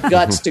don't have the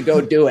guts to go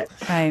do it.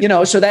 Right.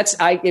 So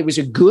it was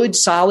a good,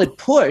 solid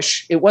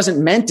push. It wasn't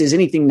meant as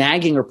anything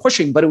nagging or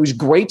pushing, but it was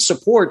great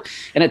support.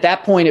 And at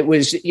that point it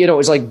was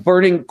like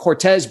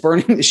Cortez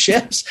burning the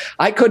ships.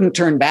 I couldn't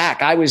turn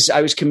back. I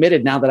was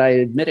committed now that I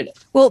admitted it.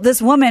 Well,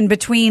 this woman,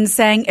 between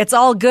saying it's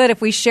all good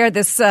if we share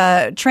this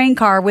train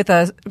car with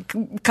a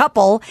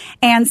couple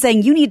and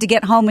saying you need to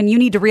get home and you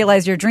need to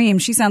realize your dream,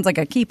 she sounds like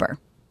a keeper.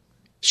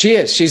 She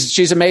is.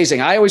 She's amazing.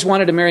 I always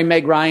wanted to marry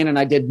Meg Ryan, and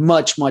I did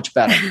much, much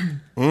better.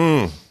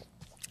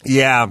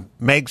 Yeah,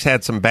 Meg's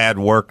had some bad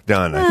work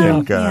done, I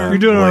think. You're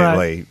doing all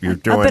right. You're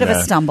doing a bit of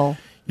a stumble.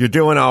 You're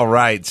doing all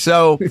right.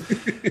 So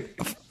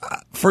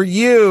for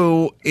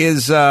you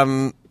is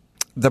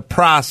the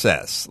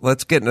process.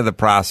 Let's get into the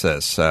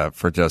process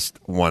for just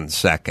 1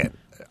 second.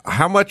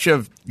 How much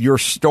of your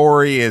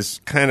story is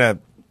kind of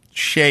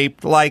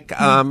shaped like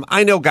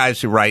I know guys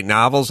who write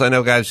novels. I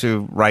know guys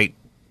who write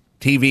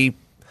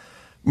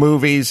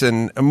movies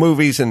and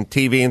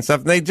TV and stuff.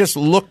 And they just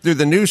look through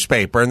the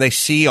newspaper and they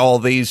see all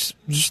these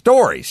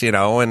stories,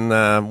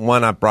 And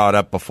one I brought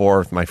up before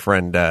with my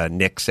friend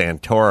Nick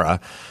Santora,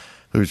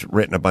 who's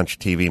written a bunch of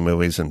TV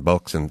movies and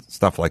books and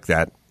stuff like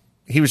that.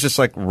 He was just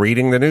like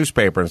reading the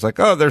newspaper. It's like,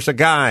 oh, there's a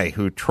guy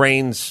who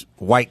trains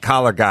white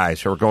collar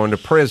guys who are going to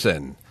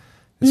prison.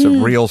 It's a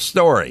real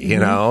story,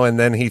 And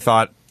then he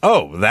thought,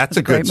 oh, that's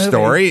a good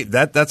story.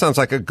 That sounds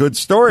like a good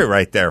story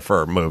right there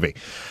for a movie.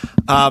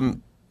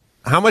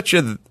 How much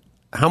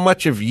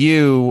of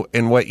you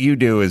and what you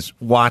do is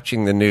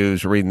watching the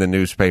news, reading the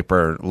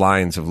newspaper,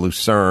 Lions of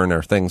Lucerne,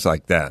 or things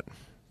like that?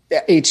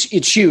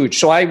 It's huge.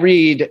 So I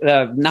read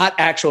not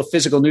actual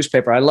physical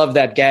newspaper. I love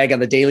that gag on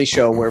the Daily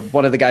Show where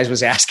one of the guys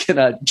was asking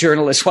a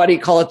journalist, why do you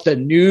call it the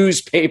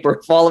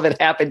newspaper if all of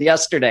it happened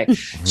yesterday?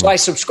 So I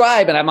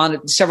subscribe and I'm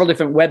on several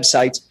different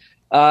websites.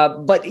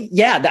 But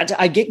yeah,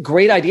 I get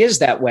great ideas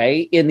that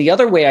way. And the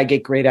other way I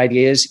get great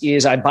ideas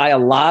is I buy a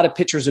lot of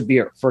pitchers of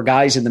beer for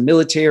guys in the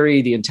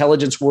military, the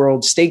intelligence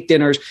world, steak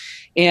dinners.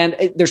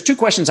 And there's two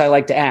questions I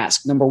like to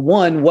ask. Number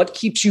one, what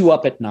keeps you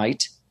up at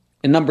night?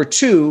 And number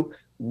two,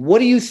 what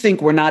do you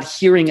think we're not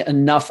hearing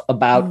enough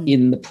about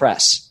in the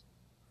press?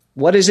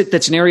 What is it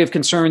that's an area of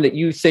concern that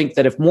you think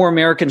that if more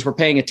Americans were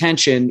paying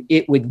attention,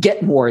 it would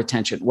get more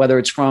attention, whether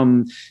it's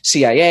from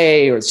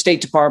CIA or the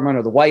State Department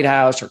or the White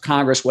House or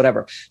Congress,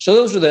 whatever. So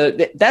those are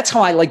that's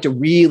how I like to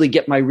really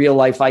get my real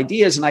life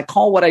ideas. And I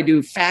call what I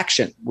do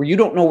faction, where you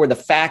don't know where the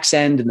facts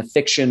end and the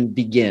fiction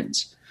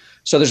begins.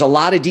 So there's a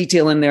lot of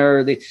detail in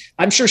there.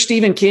 I'm sure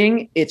Stephen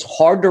King, it's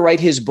hard to write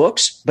his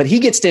books, but he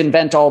gets to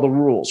invent all the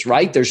rules,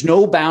 right? There's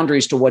no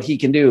boundaries to what he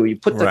can do. You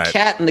put the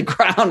cat in the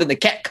ground and the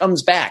cat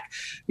comes back.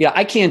 Yeah,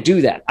 I can't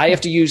do that. I have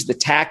to use the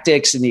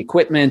tactics and the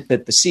equipment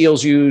that the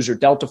SEALs use or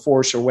Delta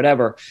Force or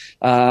whatever.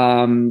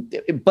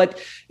 But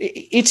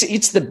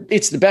it's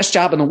the best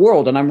job in the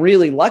world. And I'm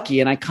really lucky.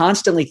 And I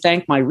constantly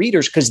thank my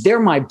readers because they're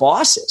my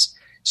bosses.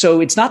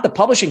 So it's not the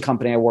publishing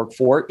company I work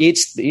for.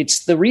 It's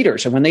the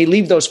readers. And when they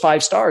leave those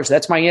 5 stars,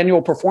 that's my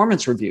annual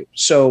performance review.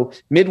 So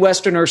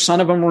Midwesterner, son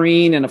of a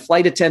Marine, and a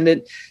flight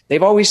attendant,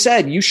 they've always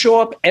said, you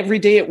show up every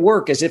day at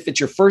work as if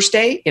it's your first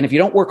day. And if you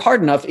don't work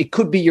hard enough, it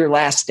could be your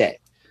last day.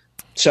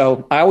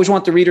 So I always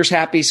want the readers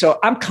happy. So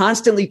I'm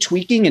constantly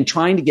tweaking and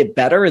trying to get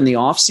better in the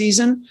off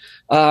season.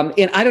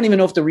 And I don't even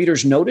know if the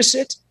readers notice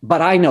it,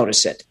 but I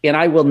notice it. And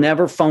I will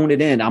never phone it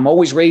in. I'm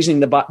always raising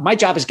the bar. My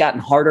job has gotten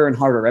harder and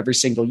harder every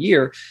single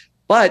year.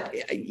 But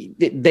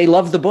they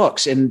love the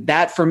books, and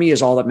that for me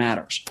is all that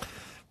matters.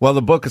 Well,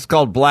 the book is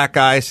called Black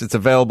Ice. It's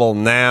available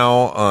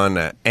now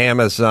on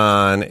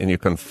Amazon, and you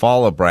can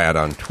follow Brad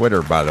on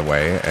Twitter, by the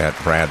way, at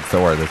Brad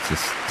Thor. That's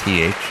just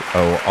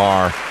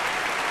Thor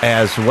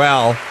as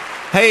well.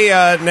 Hey,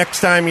 next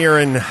time you're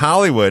in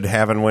Hollywood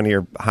having one of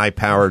your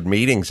high-powered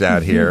meetings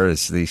out here,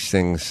 as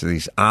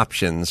these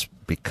options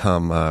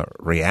become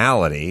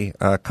reality,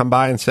 come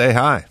by and say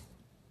hi.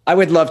 I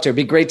would love to. It'd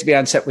be great to be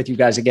on set with you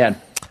guys again.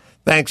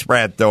 Thanks,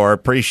 Brad Thor.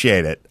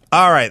 Appreciate it.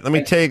 All right, let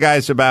me tell you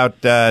guys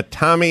about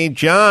Tommy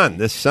John.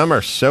 This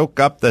summer, soak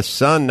up the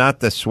sun,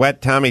 not the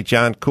sweat. Tommy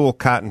John cool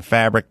cotton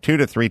fabric, 2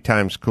 to 3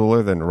 times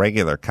cooler than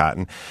regular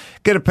cotton.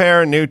 Get a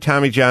pair of new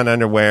Tommy John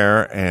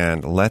underwear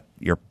and let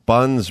your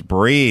buns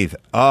breathe.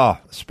 Oh,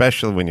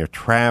 especially when you're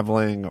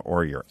traveling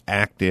or you're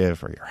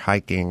active or you're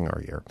hiking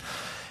or you're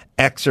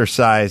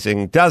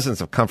exercising.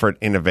 Dozens of comfort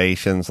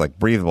innovations like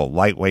breathable,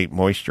 lightweight,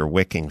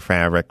 moisture-wicking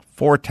fabric,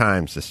 4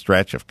 times the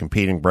stretch of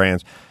competing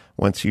brands.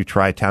 Once you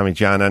try Tommy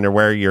John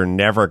underwear, you're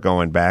never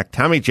going back.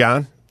 Tommy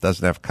John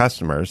doesn't have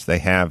customers. They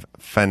have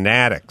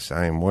fanatics.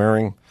 I am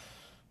wearing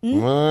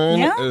mine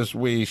as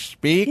we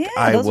speak. Yeah,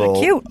 I those will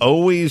are cute.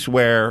 always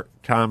wear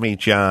Tommy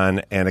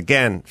John. And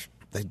again,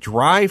 they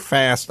dry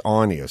fast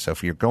on you. So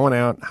if you're going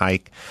out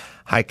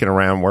hiking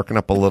around, working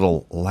up a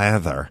little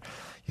lather,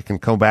 you can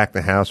go back to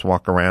the house,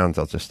 walk around.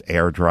 They'll just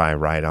air dry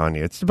right on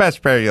you. It's the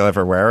best pair you'll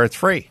ever wear. It's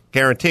free.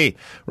 Guaranteed.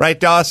 Right,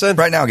 Dawson?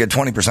 Right now, get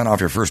 20% off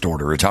your first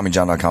order at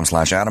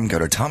TommyJohn.com/Adam. Go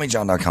to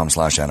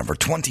TommyJohn.com/Adam for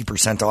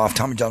 20% off.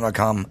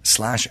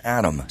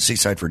 TommyJohn.com/Adam. See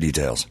site for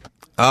details.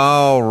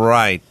 All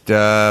right.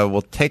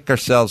 We'll take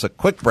ourselves a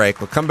quick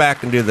break. We'll come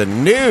back and do the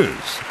news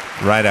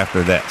right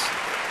after this.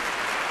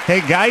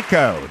 Hey,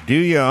 Geico, do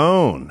you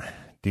own?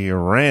 Do you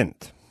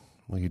rent?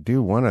 Well, you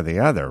do one or the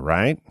other,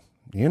 right?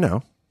 You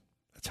know.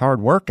 It's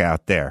hard work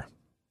out there.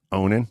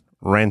 Owning,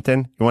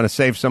 renting. You want to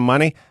save some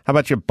money? How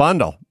about you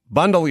bundle?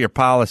 Bundle your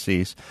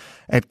policies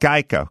at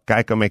Geico.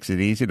 Geico makes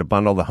it easy to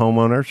bundle the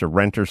homeowners or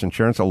renters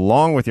insurance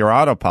along with your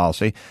auto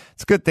policy.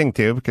 It's a good thing,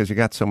 too, because you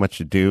got so much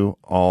to do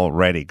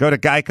already. Go to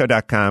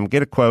geico.com,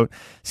 get a quote,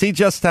 see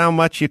just how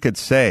much you could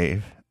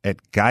save at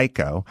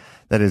Geico.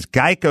 That is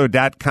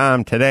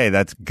geico.com today.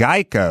 That's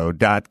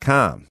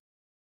geico.com.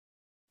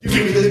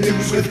 Give me the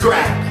news with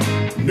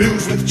Grad.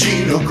 News with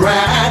Gina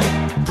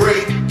Grad.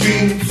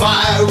 Breaking,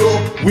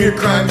 viral, weird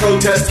crime,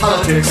 protest,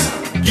 politics.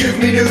 Give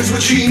me news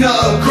with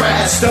Gina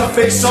Grad. Stuff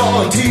they saw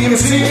on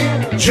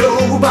TMZ. Joe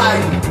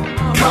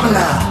Biden,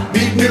 Kamala.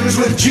 Meet news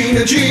with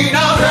Gina Grad.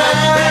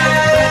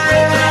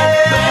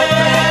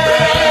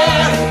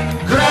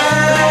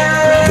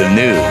 The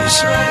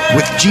news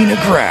with Gina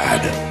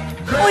Grad.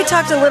 Well, we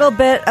talked a little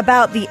bit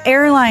about the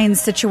airline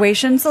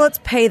situation, so let's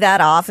pay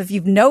that off. If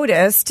you've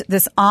noticed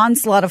this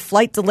onslaught of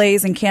flight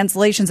delays and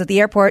cancellations at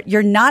the airport,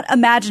 you're not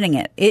imagining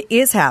it. It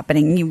is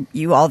happening.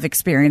 You all have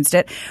experienced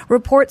it.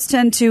 Reports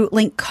tend to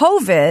link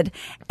COVID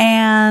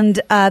and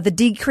the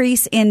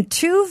decrease in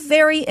 2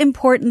 very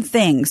important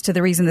things to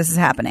the reason this is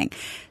happening.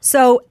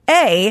 So,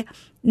 A,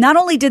 not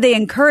only did they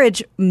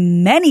encourage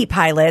many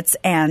pilots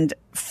and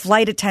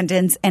flight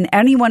attendants and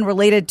anyone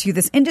related to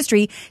this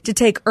industry to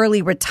take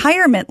early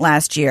retirement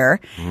last year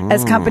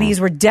as companies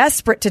were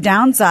desperate to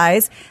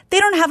downsize, they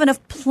don't have enough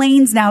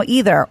planes now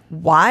either.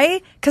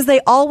 Why? Because they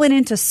all went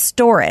into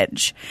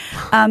storage.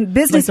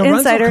 Business like the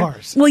Insider. rental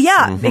cars. Well,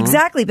 yeah,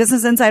 exactly.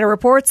 Business Insider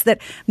reports that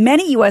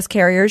many U.S.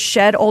 carriers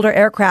shed older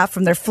aircraft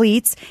from their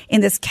fleets in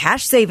this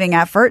cash saving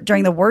effort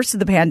during the worst of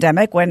the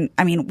pandemic when,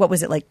 what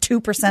was it, like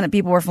 2% of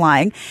people were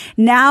flying.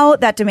 Now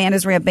that demand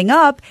is ramping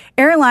up,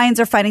 airlines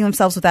are finding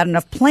themselves without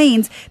enough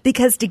planes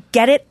because to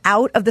get it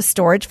out of the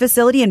storage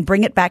facility and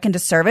bring it back into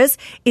service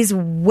is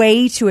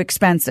way too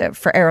expensive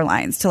for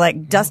airlines to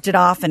dust it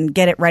off and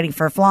get it ready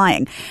for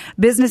flying.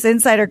 Business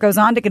Insider goes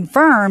on to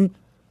confirm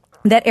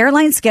that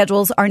airline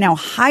schedules are now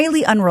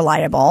highly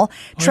unreliable.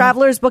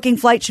 Travelers booking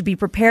flights should be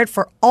prepared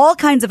for all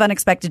kinds of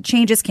unexpected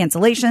changes,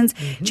 cancellations,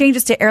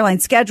 changes to airline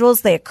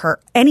schedules. They occur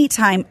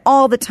anytime,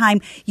 all the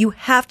time. You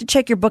have to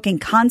check your booking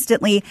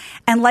constantly.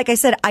 And like I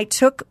said, I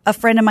took a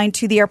friend of mine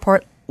to the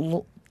airport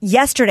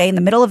yesterday in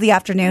the middle of the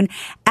afternoon.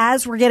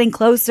 As we're getting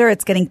closer,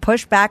 it's getting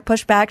pushed back.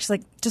 She's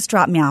like, just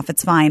drop me off.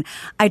 It's fine.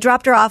 I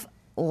dropped her off.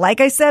 Like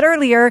I said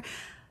earlier,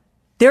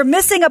 they're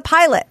missing a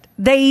pilot.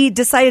 They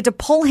decided to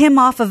pull him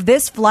off of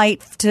this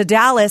flight to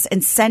Dallas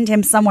and send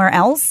him somewhere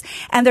else.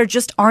 And there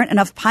just aren't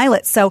enough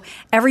pilots. So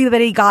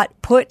everybody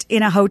got put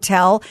in a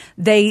hotel.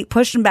 They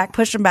pushed him back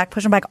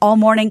all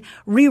morning,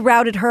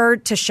 rerouted her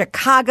to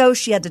Chicago.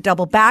 She had to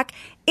double back.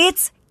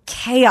 It's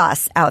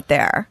chaos out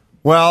there.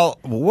 Well,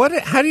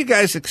 how do you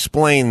guys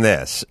explain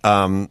this?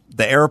 The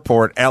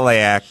airport,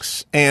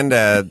 LAX,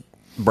 and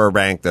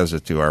Burbank, those are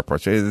 2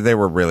 airports. They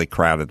were really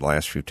crowded the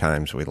last few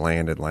times we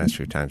landed, last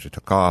few times we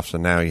took off. So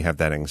now you have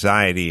that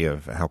anxiety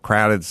of how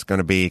crowded it's going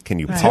to be. Can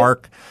you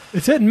park?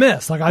 It's hit and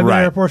miss. I've been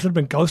at airports that have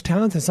been ghost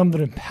towns and some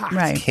that have been packed.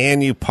 Right.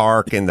 Can you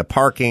park in the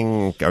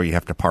parking, or you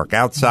have to park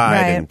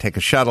outside and take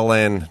a shuttle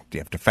in? Do you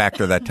have to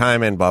factor that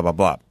time in? Blah,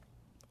 blah,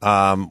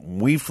 blah.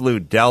 We flew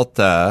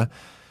Delta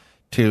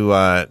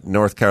to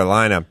North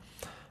Carolina.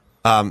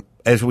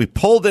 As we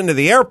pulled into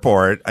the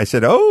airport, I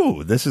said,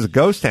 oh, this is a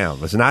ghost town.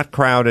 It was not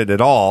crowded at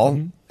all.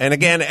 And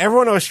again,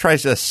 everyone always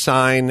tries to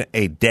assign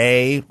a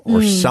day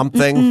or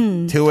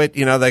something to it.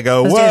 They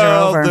go,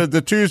 well,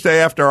 the Tuesday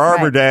after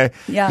Arbor Day,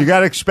 you got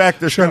to expect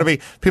there's going to be,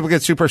 people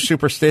get super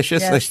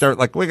superstitious. And they start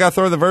we got to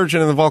throw the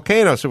Virgin in the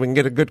volcano so we can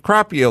get a good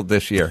crop yield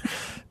this year.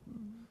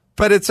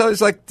 But it's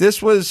always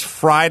this was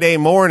Friday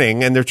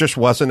morning and there just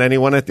wasn't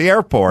anyone at the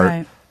airport.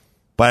 Right.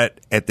 But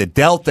at the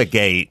Delta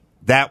gate,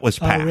 That was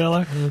packed. Oh,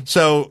 really?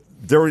 So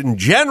there, in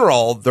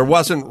general, there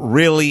wasn't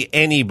really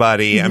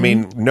anybody. I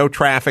mean, no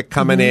traffic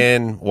coming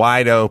in,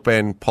 wide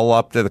open, pull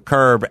up to the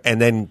curb,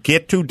 and then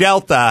get to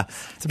Delta,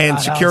 and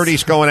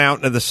security's going out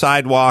into the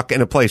sidewalk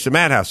and a place, a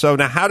madhouse. So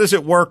now how does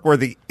it work where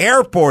the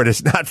airport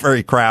is not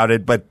very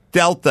crowded, but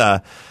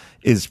Delta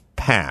is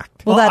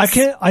packed? Well,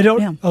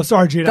 Oh,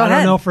 sorry, Gina. I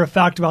don't know for a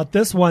fact about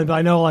this one, but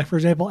I know, like, for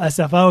example,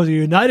 SFO is a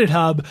United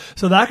hub,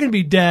 so that can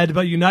be dead,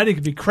 but United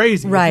could be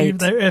crazy. Right.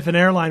 If an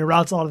airline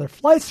routes a lot of their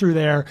flights through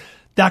there,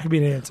 that could be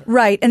an answer.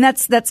 Right. And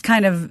that's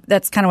kind of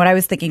what I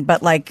was thinking.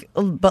 But like,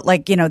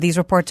 these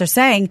reports are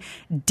saying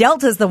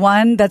Delta's the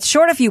one that's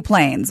short a few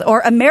planes,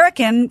 or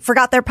American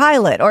forgot their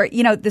pilot, or,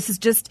 this is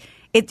just,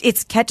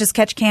 it's catch as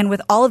catch can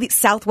with all of these.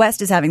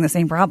 Southwest is having the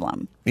same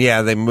problem.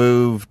 Yeah. They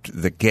moved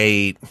the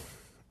gate.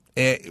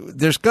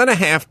 There's going to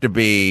have to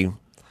be,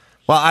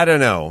 well, I don't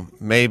know,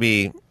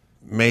 maybe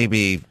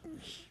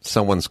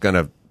someone's going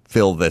to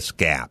fill this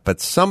gap,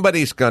 but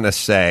somebody's going to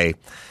say,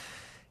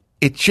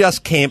 it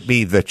just can't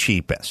be the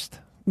cheapest.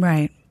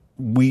 Right.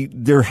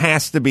 There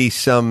has to be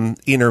some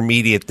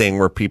intermediate thing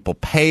where people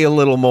pay a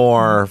little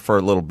more for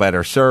a little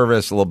better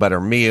service, a little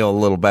better meal, a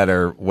little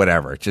better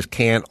whatever. It just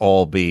can't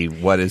all be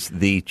what is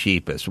the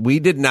cheapest. We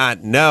did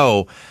not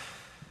know,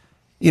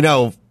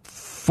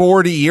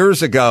 40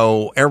 years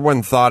ago,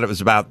 everyone thought it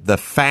was about the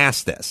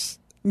fastest.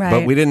 Right.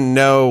 But we didn't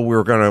know we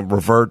were going to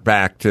revert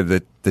back to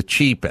the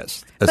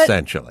cheapest,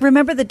 essentially.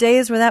 Remember the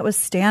days where that was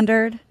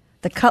standard?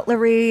 The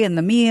cutlery and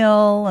the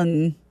meal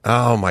and...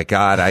 Oh, my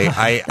God.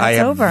 I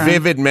have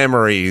vivid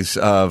memories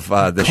of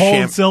the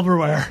cold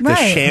silverware. The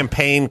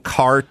champagne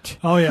cart.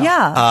 Oh, yeah.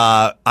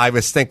 Yeah. I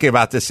was thinking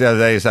about this the other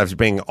day as I was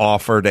being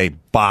offered a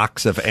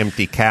box of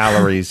empty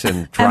calories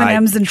and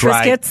M&Ms and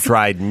Triscuits.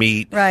 dried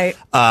meat. Right.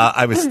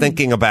 I was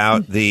thinking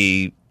about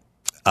the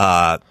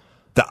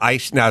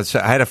ice. Now, so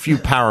I had a few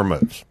power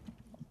moves.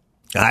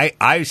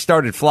 I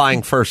started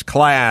flying first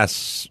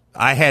class.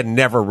 I had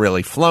never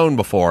really flown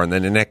before, and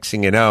then the next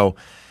thing you know,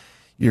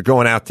 you're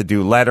going out to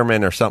do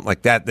Letterman or something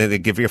like that. They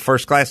give you a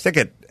first class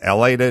ticket,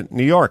 L.A. to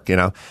New York,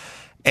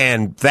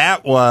 and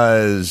that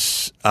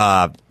was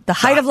the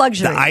height of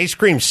luxury. The ice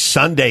cream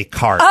sundae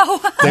cart.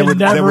 Oh, they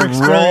would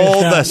roll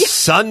the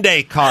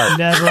sundae cart.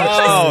 Never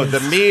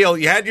the meal.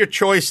 You had your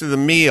choice of the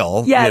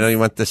meal. Yes. You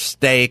want the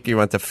steak, you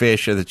want the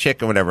fish or the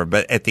chicken, whatever.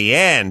 But at the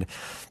end,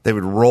 they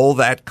would roll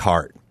that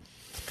cart.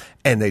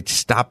 And they'd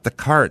stop the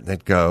cart and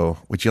they'd go,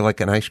 "Would you like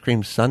an ice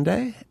cream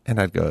sundae?"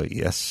 And I'd go,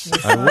 "Yes,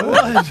 I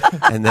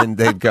would." And then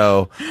they'd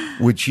go,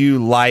 "Would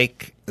you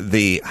like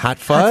the hot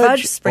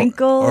fudge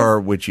sprinkles, or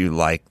would you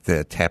like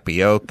the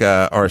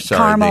tapioca, or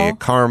the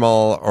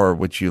caramel, or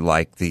would you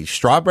like the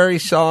strawberry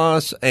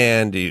sauce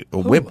and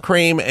whipped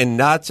cream and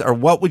nuts, or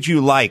what would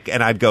you like?"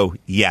 And I'd go,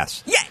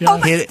 "Yes."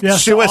 Yeah.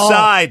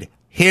 Suicide.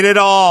 Hit it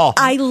all.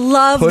 I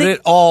love Put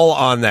it all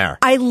on there.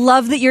 I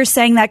love that you're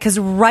saying that, because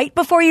right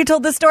before you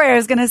told the story, I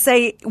was going to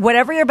say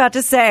whatever you're about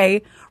to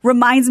say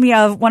reminds me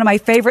of one of my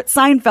favorite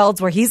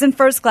Seinfelds, where he's in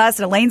first class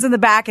and Elaine's in the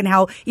back, and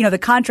how, the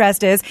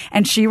contrast is,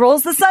 and she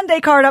rolls the sundae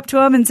cart up to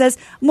him and says,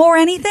 "More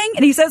anything?"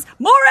 And he says,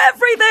 "More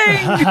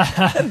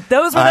everything."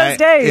 Those were those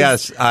days.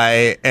 Yes.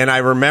 I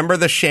remember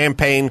the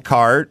champagne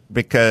cart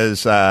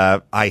because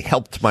I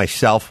helped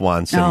myself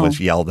once and was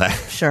yelled at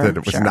that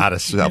it was not a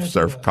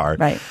self-serve cart.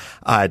 Right.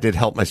 I did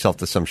help myself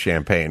to some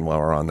champagne while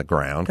we were on the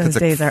ground. Those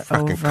days are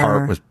fucking over.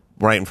 cart was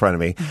right in front of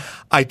me.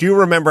 I do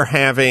remember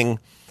having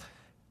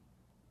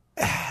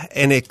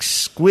an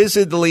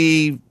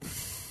exquisitely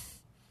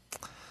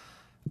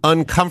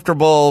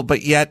uncomfortable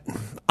but yet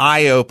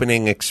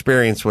eye-opening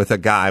experience with a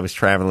guy I was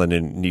traveling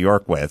in New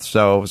York with.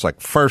 So it was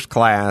like first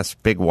class,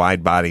 big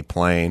wide-body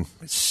plane.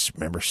 I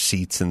remember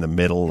seats in the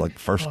middle, like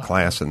first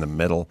class in the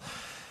middle,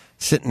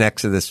 sitting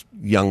next to this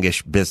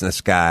youngish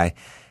business guy.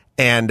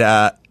 And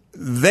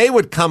they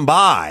would come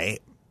by,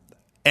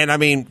 and I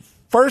mean,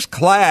 first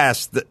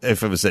class,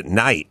 if it was at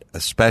night,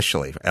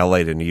 especially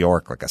L.A. to New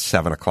York, like a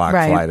 7 o'clock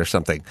flight or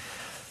something,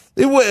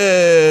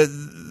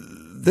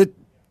 the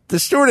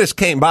stewardess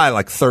came by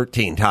like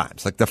 13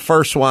 times. Like the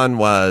first one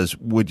was,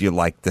 "Would you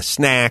like the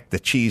snack, the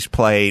cheese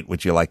plate?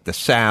 Would you like the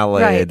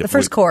salad?" Right, the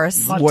first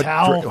course. Hot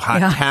towel.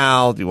 Hot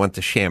towel. Do you want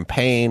the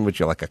champagne? Would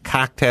you like a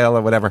cocktail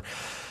or whatever?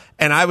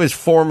 And I was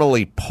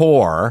formerly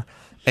poor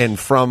and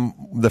from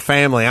the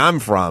family I'm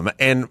from.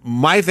 And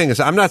my thing is,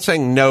 I'm not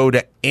saying no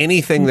to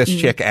anything this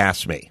chick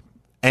asked me.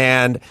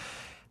 And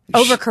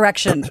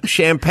overcorrection.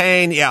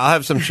 Champagne. Yeah, I'll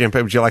have some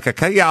champagne. Would you like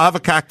a? Yeah, I'll have a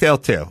cocktail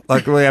too.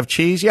 Like, we have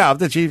cheese. Yeah, I'll have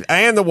the cheese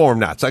and the warm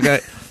nuts. And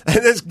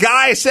this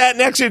guy sat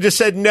next to me just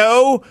said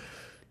no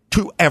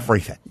to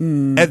everything.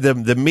 And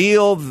the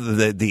meal,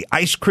 the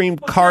ice cream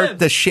cart,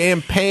 the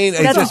champagne.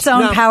 That's its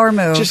own power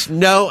move. Just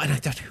no. And I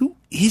thought, who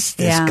is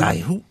this guy?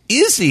 Who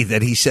is he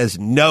that he says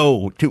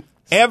no to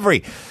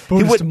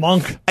Buddhist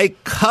monk. A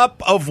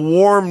cup of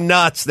warm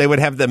nuts. They would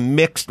have the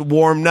mixed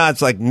warm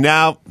nuts. Like,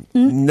 no,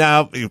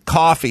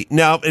 coffee,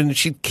 no. And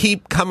she'd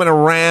keep coming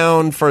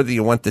around for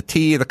you want the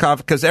tea or the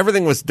coffee, because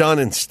everything was done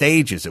in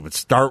stages. It would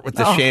start with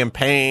the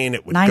champagne.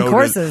 It would 9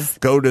 courses.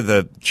 Go to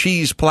the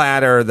cheese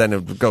platter. Then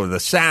it would go to the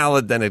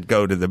salad. Then it'd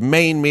go to the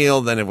main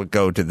meal. Then it would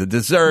go to the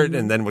dessert.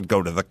 And then it would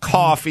go to the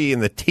coffee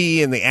and the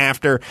tea and the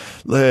after,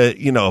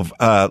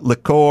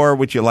 liqueur,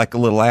 which you like a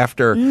little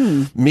after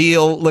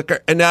meal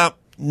liquor. And now,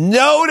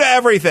 no to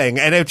everything,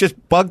 and it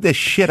just bugged the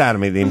shit out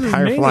of me the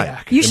entire flight.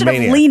 You should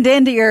have leaned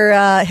into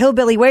your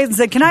hillbilly ways and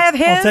said, "Can I have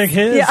his?" I'll take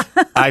his. Yeah.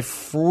 I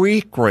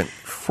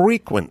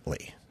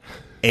frequently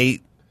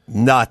ate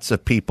nuts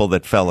of people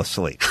that fell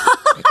asleep.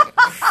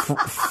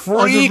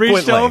 Frequently.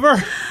 Reached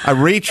over? I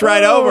reached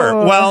right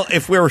over. Well,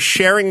 if we were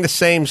sharing the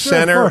same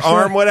center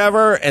arm,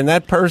 whatever, and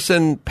that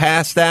person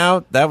passed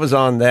out, that was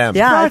on them.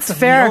 Yeah, that's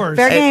fair.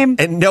 Fair game.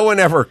 And no one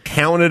ever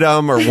counted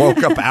them or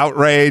woke up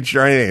outraged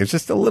or anything. It's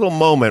just a little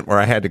moment where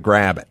I had to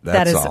grab it.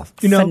 That's all.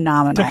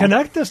 Phenomenal. To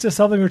connect this to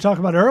something we were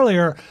talking about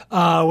earlier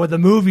with the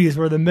movies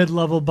where the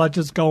mid-level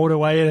budget's going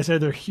away and I say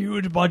they're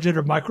huge budget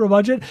or micro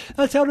budget,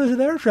 that's how it is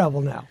in air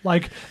travel now.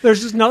 Like,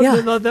 there's just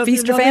nothing,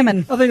 feast or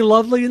famine. Nothing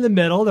lovely in the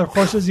middle. There, of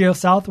course, is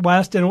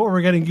Southwest and what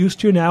we're getting used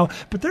to now.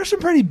 But there's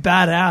some pretty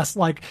badass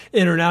like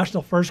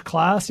international first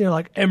class.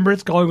 Like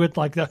Emirates going with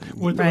like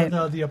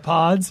the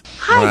pods.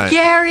 Hi,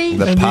 Gary.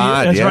 The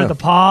pod, that's right, the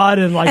pod,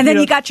 and like. And then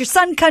you got your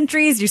sun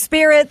countries, your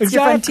spirits,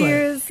 your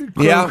frontiers.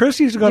 Yeah,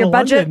 Christy used to go to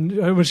budget.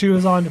 London when she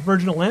was on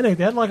Virgin Atlantic.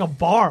 They had like a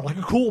bar, like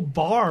a cool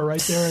bar right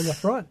there in the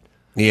front.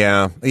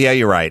 Yeah,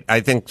 you're right.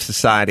 I think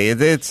society,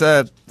 it's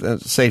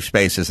safe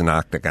spaces and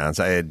octagons.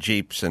 I had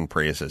Jeeps and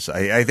Priuses.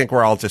 I think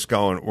we're all just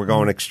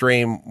going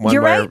extreme one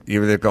You're way. right.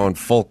 You're either going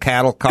full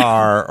cattle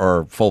car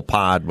or full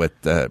pod with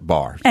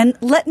bars. And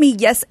let me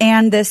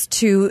and this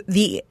to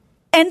the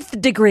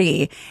nth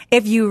degree.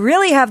 If you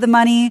really have the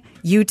money,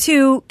 you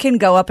too can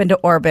go up into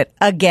orbit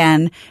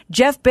again.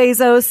 Jeff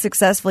Bezos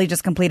successfully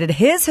just completed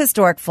his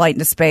historic flight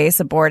into space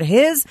aboard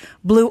his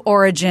Blue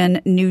Origin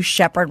New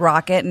Shepard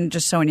rocket, and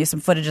just showing you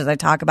some footage as I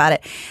talk about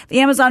it. The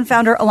Amazon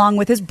founder, along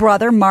with his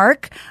brother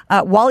Mark,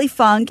 Wally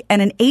Funk,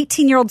 and an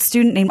 18-year-old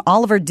student named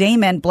Oliver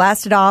Damon,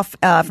 blasted off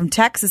from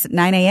Texas at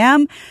 9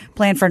 a.m.,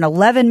 planned for an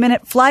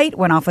 11-minute flight,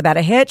 went off without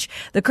a hitch.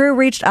 The crew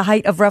reached a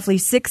height of roughly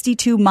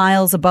 62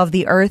 miles above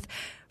the Earth.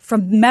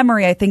 From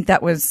memory, I think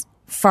that was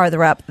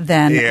farther up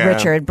than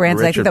Richard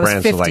Branson. I think that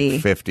was 50.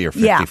 Like 50 or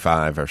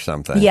 55 or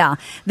something. Yeah.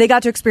 They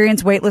got to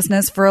experience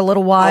weightlessness for a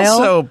little while.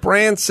 Also,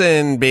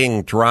 Branson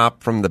being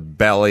dropped from the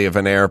belly of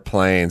an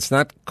airplane, it's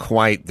not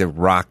quite the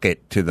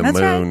rocket to the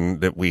moon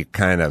that we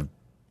kind of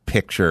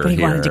picture but he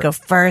here. wanted to go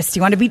first.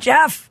 He wanted to be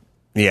Jeff.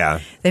 Yeah.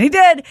 Then he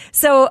did.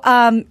 So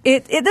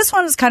this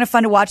one was kind of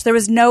fun to watch. There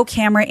was no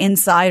camera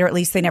inside, or at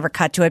least they never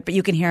cut to it, but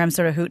you can hear him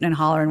sort of hooting and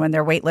hollering when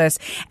they're weightless.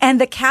 And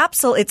the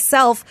capsule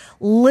itself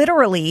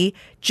literally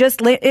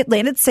it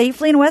landed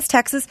safely in West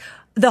Texas.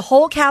 The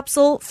whole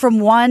capsule from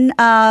one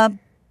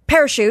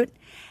parachute.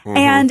 Mm-hmm.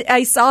 And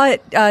I saw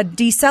it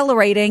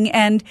decelerating,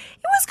 and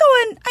it was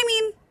going,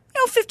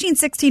 15,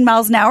 16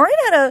 miles an hour.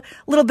 It had a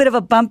little bit of a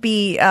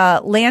bumpy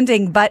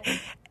landing, but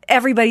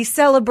everybody's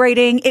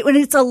celebrating.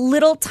 It's a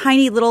little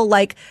tiny little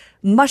like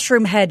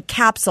mushroom head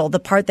capsule,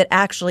 the part that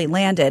actually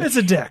landed. It's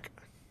a dick.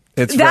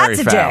 That's very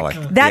phallic.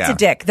 Dick. That's a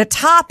dick. The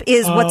top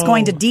is what's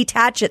going to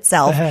detach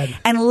itself.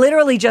 And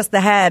literally just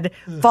the head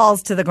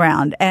falls to the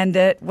ground. And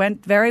it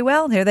went very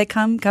well. Here they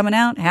coming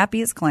out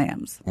happy as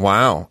clams.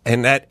 Wow.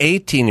 And that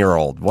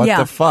 18-year-old, what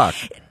the fuck?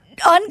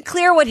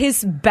 Unclear what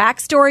his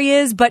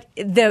backstory is, but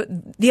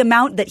the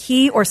amount that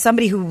he or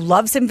somebody who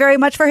loves him very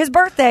much for his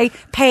birthday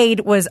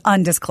paid was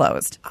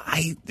undisclosed.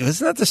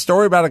 Wasn't that the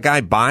story about a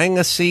guy buying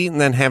a seat and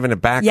then having to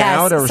back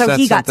out, or was that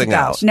he got something to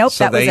go. else? Nope,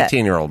 so that was the it.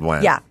 18-year-old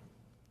went. Yeah.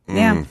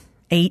 Yeah.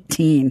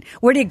 18.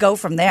 Where do you go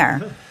from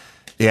there?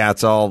 Yeah,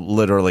 it's all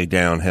literally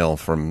downhill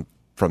from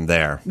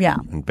there. Yeah.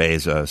 And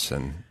Bezos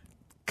and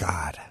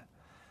God.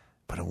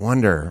 But I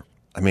wonder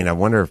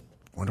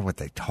what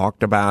they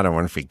talked about. I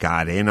wonder if he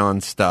got in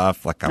on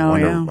stuff. Like I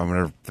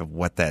wonder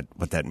what that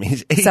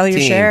means. 18. Sell your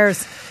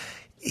shares.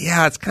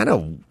 Yeah, it's kind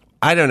of,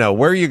 I don't know.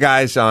 Where are you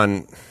guys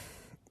on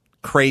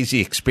crazy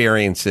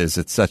experiences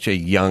at such a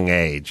young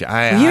age?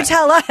 You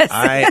tell us.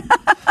 I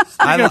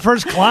got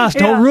first class.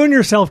 Don't ruin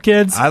yourself,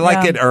 kids. I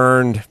like it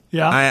earned.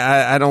 Yeah.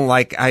 I don't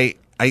like. I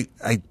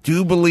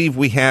do believe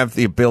we have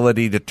the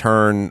ability to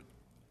turn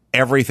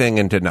everything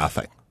into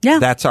nothing. Yeah.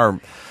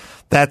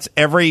 That's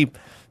every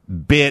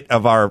bit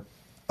of our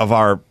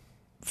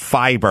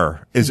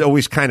fiber is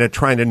always kind of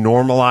trying to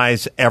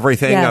normalize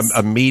everything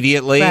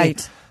immediately.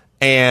 Right.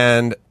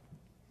 And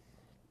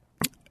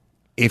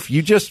if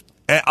you just,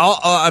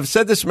 I've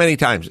said this many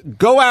times,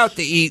 go out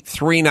to eat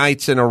 3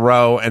 nights in a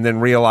row and then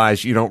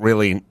realize you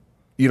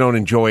don't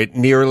enjoy it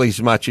nearly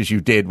as much as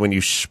you did when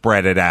you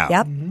spread it out.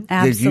 Yep,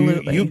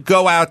 absolutely. You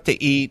go out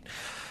to eat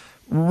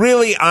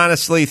really,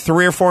 honestly,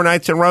 3 or 4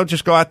 nights in a row,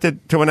 just go out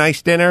to a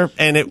nice dinner,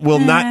 and it will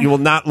not. You will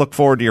not look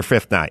forward to your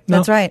 5th night.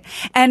 That's right.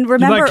 And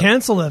remember, you might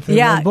cancel it if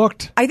they're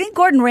booked. I think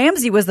Gordon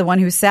Ramsay was the one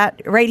who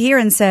sat right here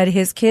and said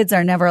his kids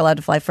are never allowed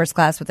to fly first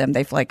class with him.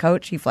 They fly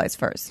coach. He flies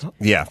first.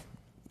 Yeah.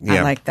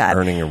 I like that.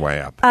 Earning your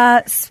way up.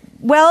 This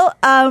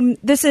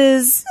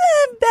is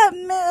a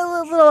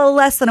little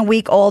less than a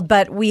week old,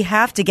 but we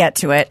have to get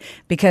to it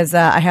because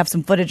I have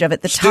some footage of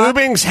it.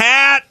 Stubing's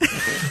hat.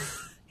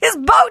 His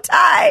bow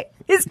tie.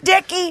 His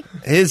dickie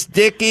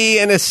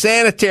and his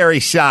sanitary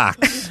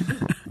socks.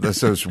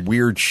 those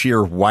weird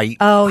sheer white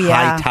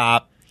high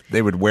top.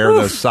 They would wear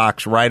those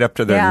socks right up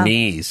to their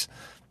knees.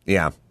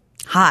 Yeah.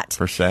 Hot.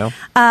 For sale.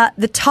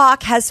 The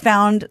Talk has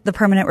found the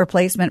permanent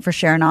replacement for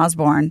Sharon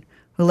Osbourne,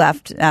 who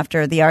left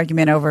after the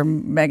argument over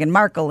Meghan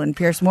Markle and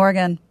Piers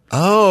Morgan.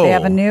 Oh.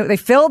 They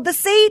filled the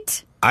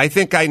seat. I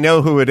think I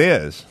know who it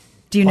is.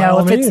 Do you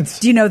know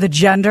do you know the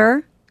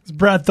gender? It's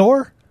Brad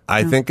Thor?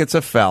 I think it's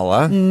a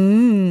fella.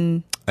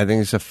 I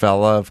think it's a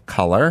fella of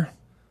color.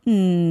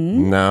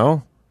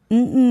 No.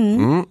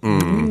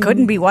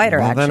 Couldn't be whiter,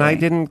 actually. Then I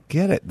didn't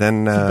get it.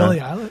 Then Billy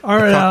Eilish?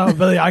 Or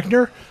Billy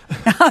Eichner?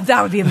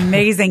 That would be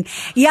amazing.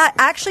 Yeah,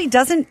 actually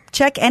doesn't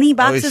check any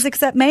boxes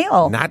except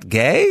male. Not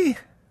gay?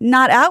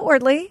 Not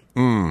outwardly.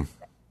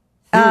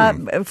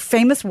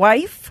 Famous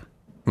wife.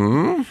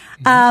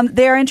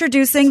 They're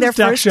introducing their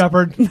first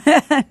Shepherd.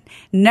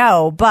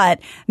 No, but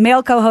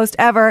male co-host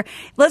ever.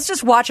 Let's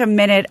just watch a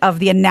minute of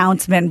the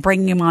announcement,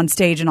 bringing him on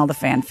stage and all the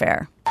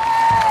fanfare.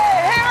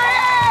 Hey, here he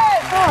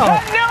is! The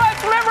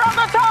newest member of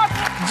the Talk,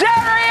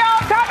 Jerry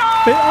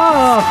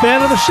O'Connell! Fan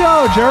of the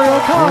show, Jerry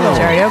O'Connell.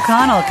 Jerry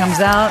O'Connell comes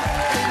out.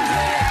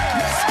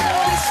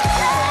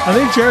 I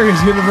think Jerry is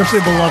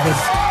universally beloved.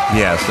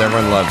 Yes,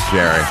 everyone loves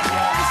Jerry.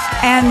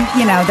 And,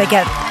 they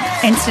get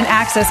instant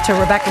access to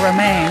Rebecca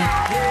Romaine.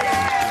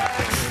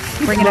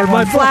 Bringing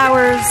everyone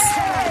flowers.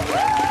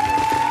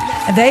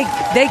 They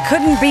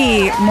couldn't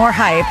be more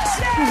hyped.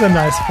 He's a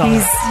nice fella.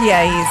 He's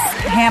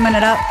hamming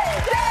it up.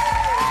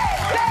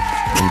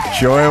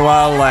 Enjoy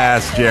while it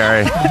lasts,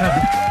 Jerry. Sit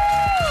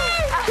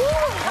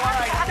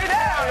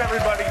down,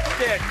 everybody.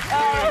 Jerry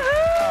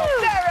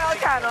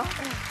O'Connell.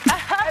 I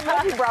know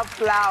he brought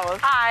flowers.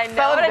 I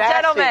know. What a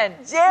gentleman.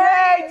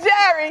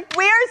 Jerry.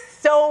 We are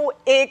so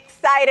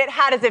excited.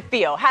 How does it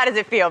feel? How does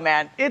it feel,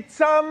 man? It's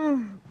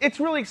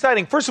really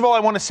exciting. First of all, I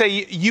want to say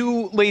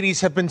you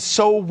ladies have been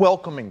so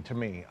welcoming to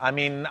me. I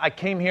mean, I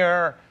came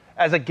here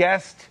as a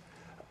guest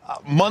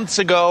months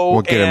ago.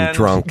 We'll get him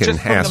drunk and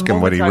ask him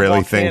what he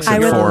really thinks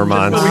in 4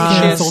 months.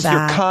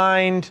 You're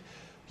kind,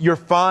 you're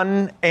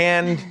fun,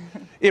 and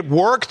it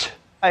worked.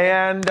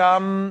 And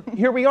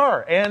here we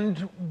are,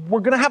 and we're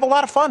going to have a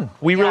lot of fun.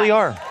 We really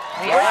are.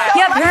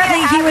 Yeah,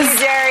 apparently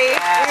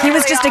he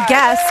was just a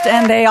guest,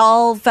 and they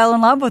all fell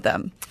in love with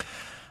him.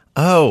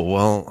 Oh,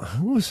 well,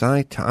 who was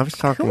I? I was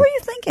talking. Who were you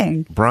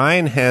thinking?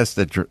 Brian has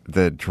the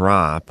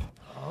drop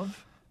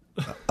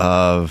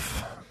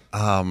of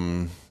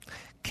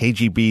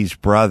KGB's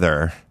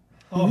brother.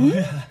 Oh,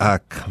 yeah.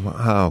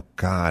 Oh,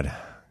 God.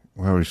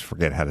 I always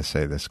forget how to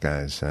say this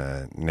guy's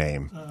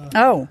name.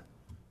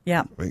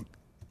 Yeah.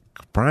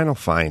 Brian will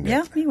find it.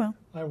 Yeah, he will.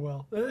 I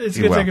will. It's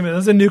going to take a minute.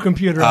 There's a new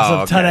computer as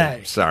of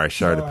today. Sorry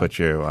to put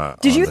you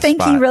Did you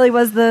think he really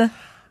was he'd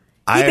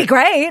be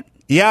great?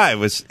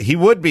 Yeah, he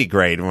would be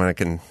great when I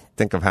can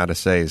think of how to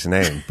say his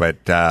name. But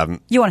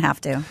you won't have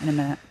to in a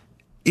minute.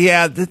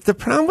 Yeah, the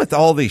problem with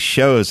all these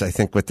shows, I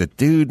think, with the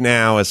dude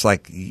now is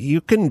like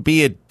you can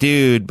be a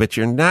dude, but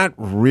you're not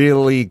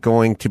really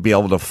going to be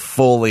able to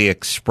fully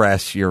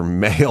express your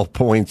male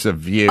points of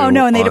view. Oh,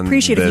 no, and they'd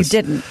appreciate if you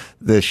didn't.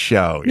 This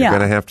show. You're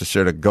going to have to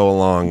sort of go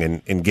along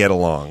and get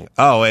along.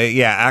 Oh,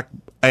 yeah,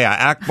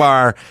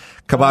 Akbar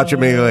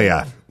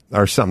Kabachamilia.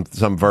 Or some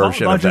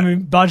version of that.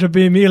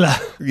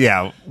 Bajabimila.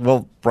 Yeah,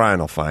 well, Brian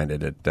will find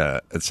it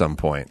at some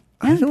point.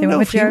 I don't know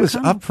if he was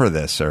up for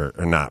this or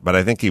not, but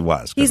I think he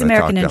was. He's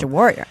American Ninja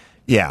Warrior.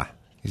 Yeah,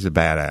 he's a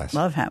badass.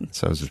 Love him.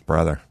 So is his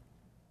brother.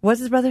 What's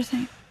his brother's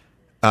name?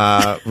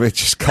 We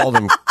just called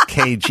him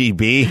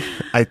KGB,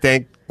 I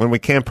think. When we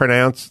can't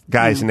pronounce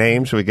guys'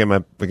 names, we give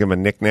him a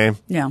nickname.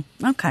 Yeah,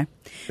 okay.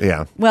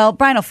 Yeah. Well,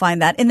 Brian will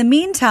find that. In the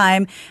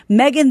meantime,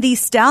 Megan Thee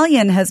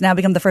Stallion has now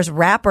become the first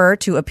rapper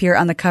to appear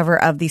on the cover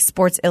of the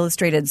Sports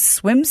Illustrated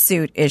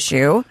swimsuit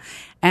issue.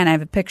 And I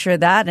have a picture of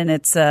that, and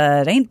it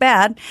ain't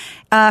bad.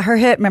 Her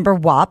hit, remember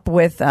WAP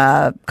with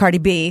Cardi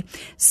B,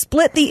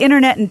 split the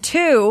internet in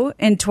two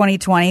in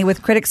 2020,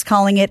 with critics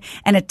calling it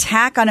an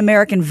attack on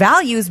American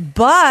values.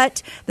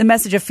 But the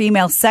message of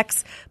female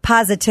sex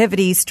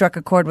positivity struck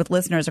a chord with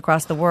listeners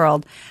across the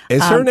world.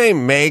 Is her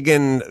name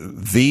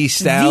Megan Thee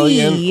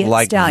Stallion?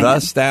 The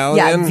Stallion?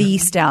 Yeah, The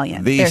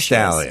Stallion. The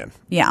Stallion.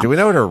 Yeah. Do we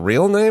know what her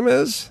real name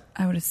is?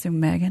 I would assume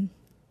Megan.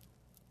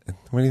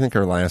 What do you think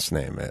her last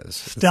name is?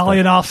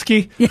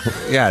 Stallionovsky?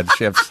 Yeah, does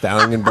she have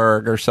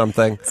Stallionberg or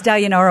something?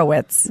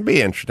 Stallionorowitz. It'd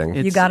be interesting.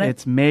 You got it?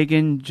 It's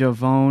Megan,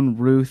 Javone,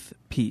 Ruth,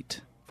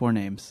 Pete. 4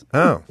 names.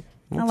 Oh.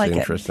 I like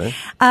interesting. it.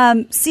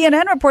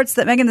 CNN reports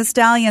that Megan Thee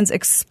Stallion's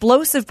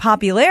explosive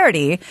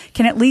popularity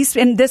can at least,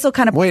 and this will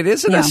kind of... Wait,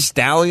 isn't a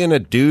stallion a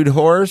dude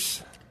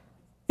horse?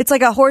 It's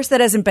like a horse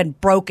that hasn't been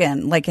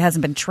broken, like it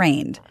hasn't been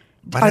trained.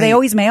 Are they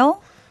always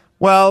male?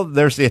 Well,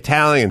 there's the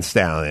Italian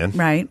stallion.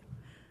 Right.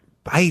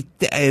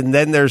 And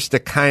then there's the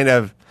kind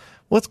of...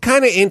 Well, it's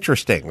kind of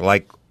interesting.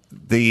 Like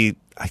I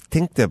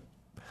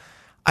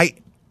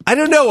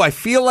don't know. I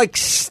feel like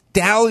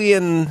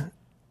stallion...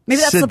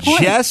 Maybe that's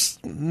suggests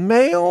the point.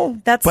 Male,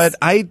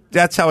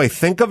 that's how I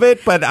think of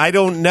it, but I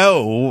don't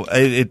know.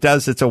 It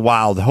does. It's a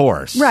wild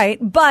horse, right?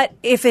 But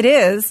if it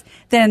is,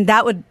 then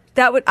that would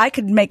I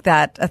could make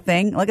that a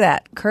thing. Look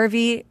at that,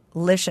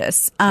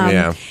 curvy-licious.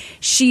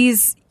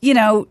 She's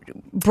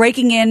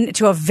breaking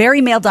into a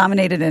very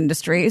male-dominated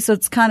industry, so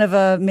it's kind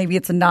of maybe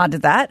it's a nod to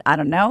that. I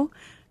don't know.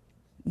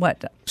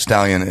 What?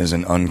 Stallion is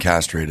an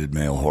uncastrated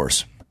male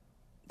horse.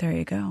 There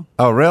you go.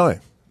 Oh, really?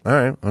 All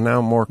right. Well, now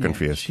I'm more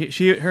confused.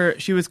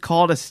 She was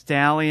called a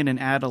stallion in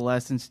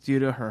adolescence due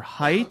to her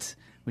height,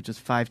 which is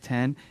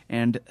 5'10",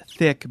 and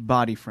thick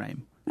body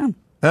frame.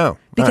 Oh,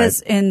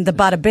 because in the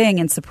Bada Bing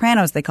and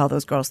Sopranos, they call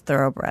those girls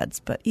thoroughbreds.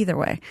 But either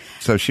way,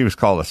 so she was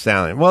called a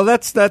stallion. Well,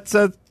 that's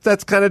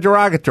kind of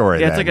derogatory.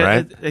 Yeah, then,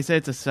 right? They say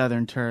it's a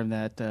Southern term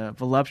that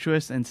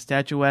voluptuous and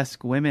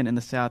statuesque women in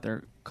the South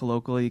are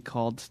colloquially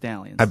called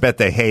stallions. I bet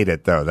they hate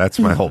it though. That's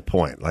my whole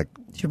point. Like,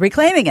 she's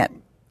reclaiming it.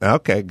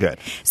 Okay, good.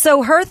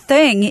 So her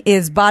thing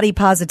is body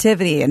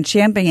positivity and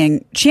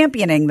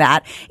championing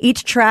that.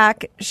 Each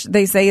track,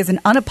 they say, is an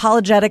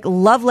unapologetic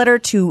love letter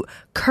to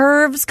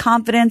curves,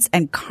 confidence,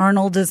 and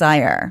carnal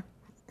desire.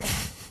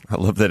 I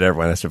love that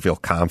everyone has to feel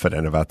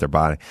confident about their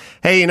body.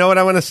 Hey, you know what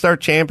I want to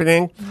start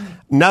championing?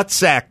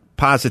 Nutsack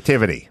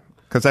positivity.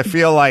 Because I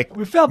feel like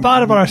we felt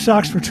bad about our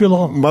socks for too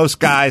long. Most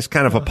guys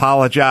kind of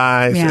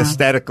apologize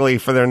aesthetically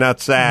for their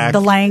nutsack.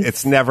 The length,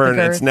 it's never an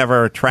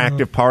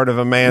attractive part of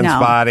a man's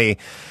body.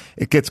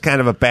 It gets kind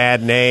of a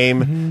bad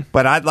name,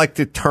 but I'd like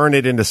to turn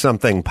it into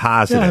something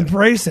positive. Yeah,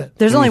 embrace it.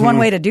 There's only one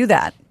way to do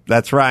that.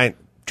 That's right.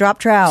 Drop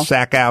trowel.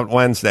 Sack out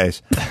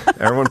Wednesdays.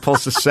 Everyone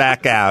pulls the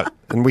sack out,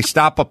 and we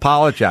stop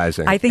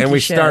apologizing. I think and we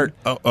start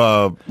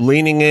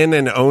leaning in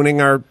and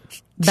owning our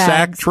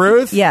sack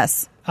truth.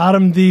 Yes.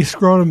 Adam the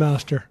Scrotum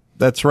Master.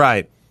 That's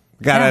right.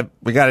 We got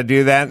to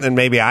do that, and then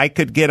maybe I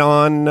could get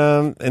on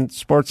in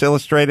Sports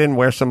Illustrated and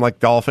wear some like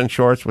dolphin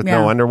shorts with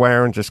no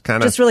underwear and just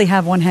kind of really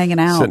have one hanging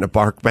out, sit in a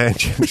park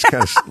bench and just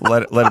kind of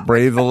let it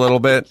breathe a little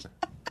bit.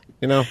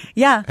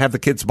 Yeah. Have the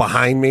kids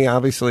behind me.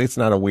 Obviously, it's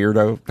not a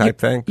weirdo type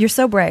thing. You're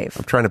so brave.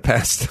 I'm trying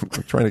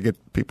to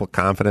get people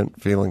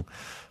confident, feeling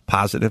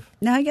positive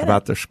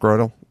about their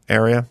scrotal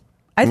area.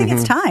 I think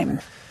it's time.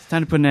 It's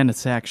time to put an end to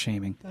sack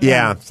shaming.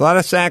 Yeah, it's a lot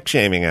of sack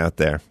shaming out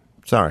there.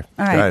 Sorry.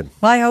 All right.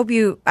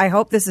 Well, I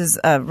hope this is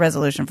a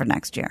resolution for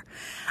next year.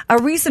 A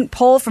recent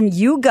poll from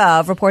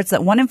YouGov reports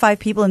that 1 in 5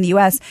 people in the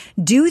U.S.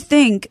 do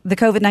think the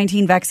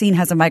COVID-19 vaccine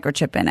has a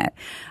microchip in it.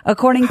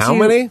 According to how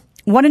many?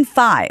 1 in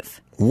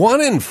 5.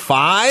 1 in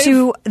 5?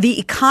 To the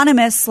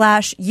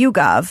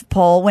Economist/YouGov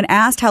poll, when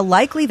asked how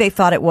likely they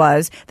thought it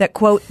was that,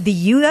 quote, the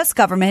U.S.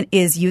 government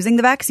is using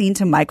the vaccine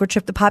to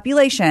microchip the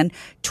population,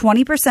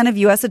 20% of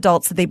U.S.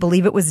 adults said they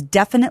believe it was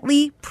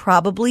definitely,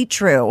 probably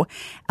true.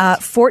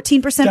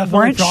 14%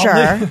 weren't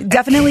sure.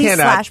 Definitely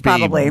 /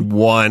 probably.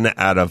 1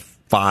 out of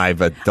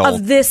 5 adults.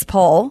 Of this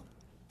poll.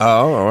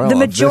 Oh, well, the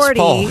majority.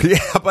 Of this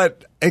poll. Yeah,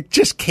 but it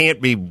just can't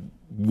be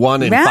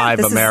 1 in 5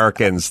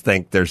 Americans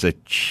think there's a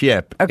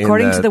chip.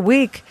 According to the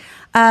week,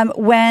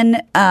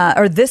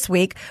 this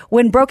week,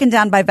 when broken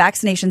down by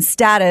vaccination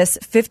status,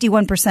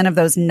 51% of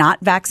those not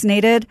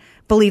vaccinated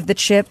believe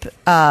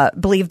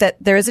that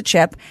there is a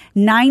chip.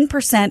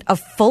 9% of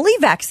fully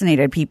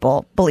vaccinated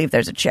people believe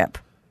there's a chip.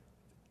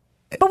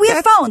 But we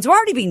have phones. We're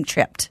already being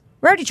chipped.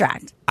 We're already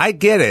tracked. I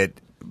get it,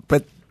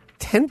 but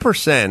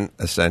 10%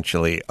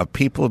 essentially of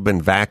people who've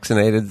been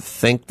vaccinated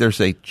think there's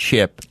a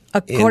chip.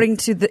 According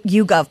to the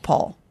YouGov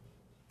poll.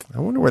 I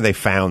wonder where they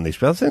found these.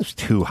 That seems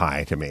too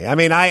high to me. I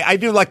mean, I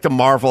do like to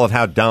marvel at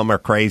how dumb or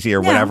crazy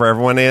or whatever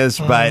everyone is.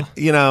 But,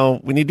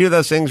 when you do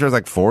those things where it's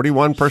like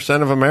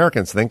 41% of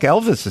Americans think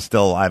Elvis is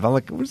still alive, I'm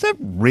like, was that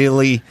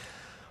really?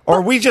 Or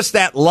are we just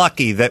that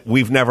lucky that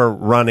we've never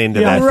run into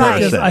that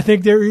person? I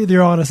think they're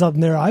either on to something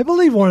there. I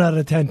believe 1 out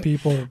of 10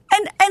 people.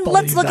 And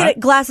let's look at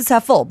it glass is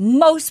half full.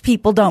 Most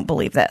people don't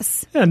believe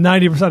this. Yeah,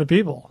 90% of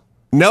people.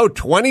 No,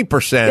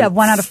 20%. Yeah,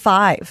 1 out of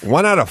 5.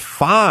 1 out of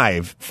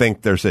 5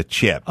 think there's a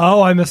chip.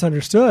 Oh, I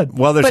misunderstood.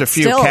 Well, there's a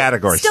few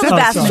categories. Still the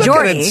vast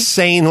majority. Like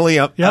insanely,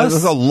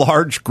 there's a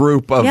large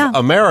group of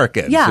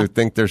Americans who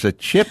think there's a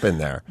chip in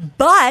there.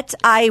 But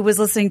I was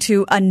listening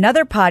to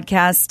another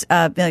podcast,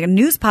 like a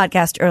news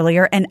podcast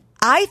earlier, and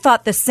I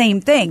thought the same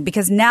thing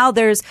because now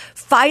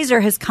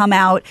Pfizer has come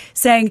out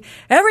saying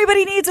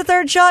everybody needs a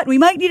third shot. We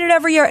might need it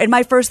every year. And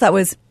my first thought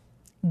was,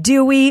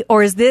 do we,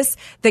 or is this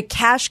the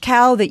cash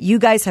cow that you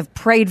guys have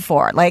prayed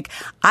for? Like,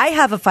 I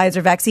have a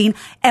Pfizer vaccine.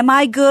 Am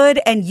I good?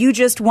 And you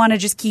just want to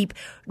just keep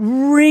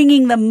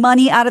wringing the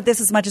money out of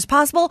this as much as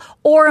possible?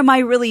 Or am I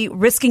really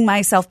risking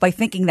myself by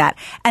thinking that?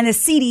 And the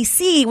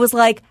CDC was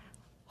like,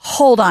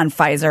 hold on,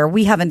 Pfizer,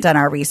 we haven't done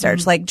our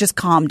research. Like, just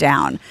calm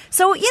down.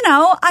 So,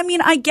 I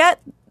mean, I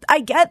get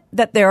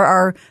that there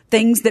are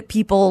things that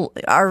people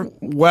are.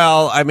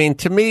 Well, I mean,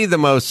 to me, the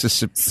most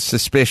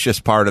suspicious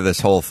part of this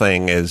whole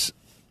thing is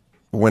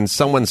when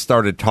someone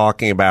started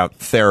talking about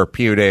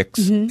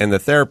therapeutics, and the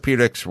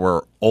therapeutics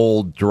were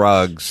old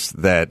drugs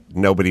that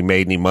nobody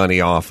made any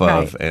money off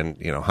of, and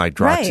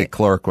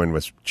hydroxychloroquine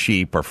was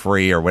cheap or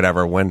free or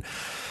whatever. When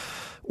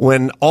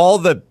all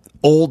the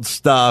old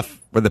stuff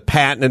where the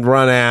patent had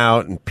run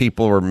out and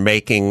people were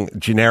making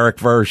generic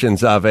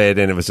versions of it,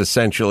 and it was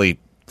essentially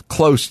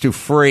close to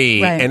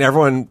free, and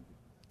everyone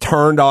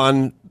turned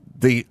on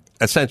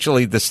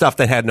essentially the stuff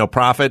that had no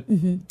profit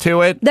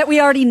to it. That we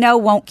already know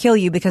won't kill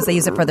you because they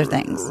use it for other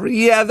things.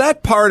 Yeah,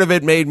 that part of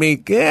it made me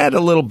get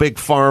a little big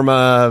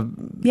pharma.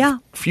 Yeah.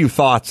 Few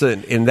thoughts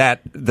in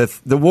that.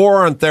 The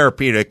war on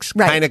therapeutics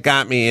kind of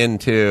got me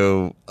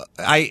into.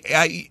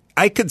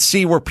 I could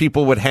see where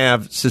people would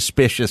have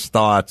suspicious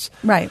thoughts.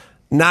 Right.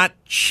 Not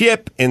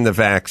chip in the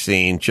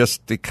vaccine,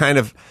 just the kind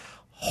of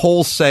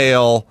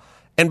wholesale.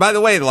 And by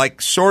the way,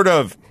 like sort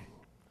of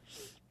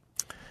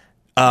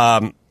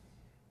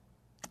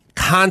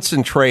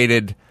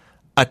concentrated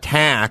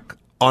attack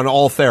on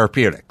all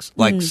therapeutics.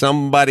 Like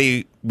some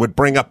doctors would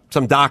bring up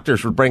some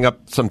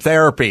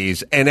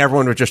therapies and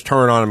everyone would just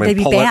turn on them and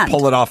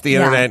pull it off the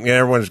internet, and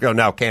everyone would go,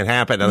 no, can't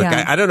happen. And the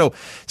guy, I don't know,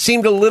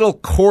 seemed a little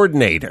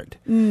coordinated.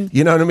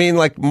 You know what I mean?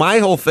 Like my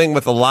whole thing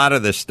with a lot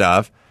of this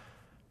stuff,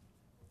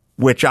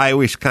 which I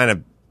always kind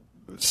of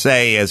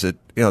say as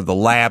the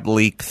lab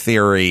leak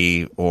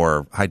theory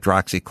or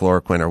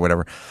hydroxychloroquine or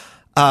whatever.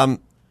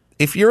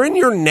 If you're in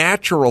your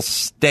natural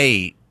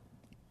state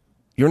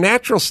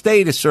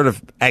is sort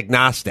of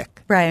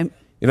agnostic. Right.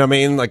 You know what I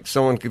mean? Like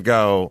someone could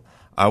go,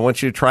 I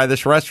want you to try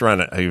this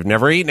restaurant. You've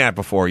never eaten at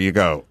before. You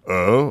go,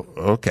 oh,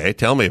 okay,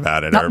 tell me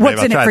about it. Or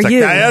maybe I'll try it.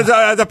 It's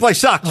like, the place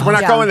sucks. We're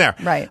not going there.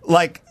 Right.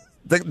 Like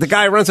the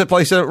guy who runs that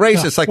place is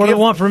racist. Like, what do you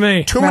want from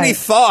me? Too many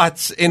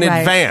thoughts in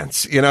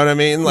advance. You know what I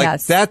mean?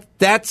 Like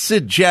that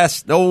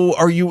suggests,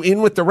 are you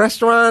in with the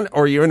restaurant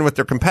or are you in with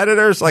their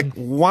competitors? Like,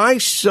 why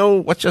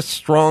what's a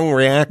strong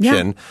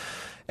reaction?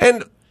 Yeah.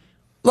 And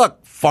look,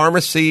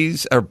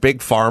 pharmacies or big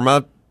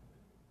pharma,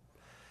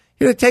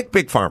 take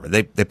big pharma.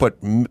 They put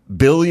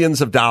billions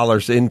of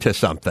dollars into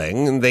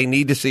something and they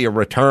need to see a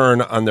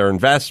return on their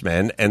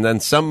investment. And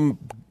then some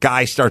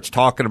guy starts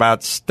talking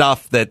about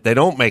stuff that they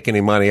don't make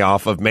any money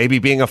off of, maybe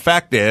being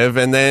effective.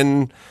 And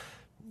then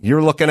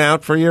you're looking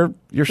out for your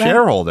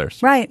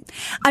shareholders. Right.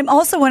 I'm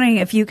also wondering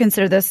if you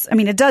consider this. I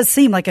mean, it does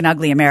seem like an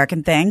ugly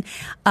American thing.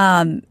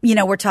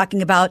 We're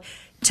talking about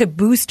to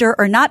booster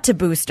or not to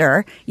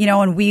booster,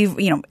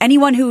 and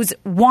anyone who's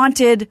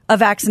wanted a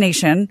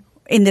vaccination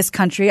in this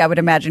country, I would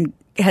imagine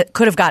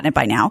could have gotten it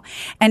by now.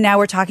 And now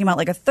we're talking about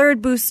like a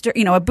third booster,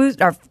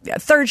 or a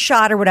third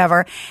shot or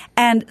whatever.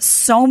 And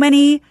so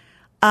many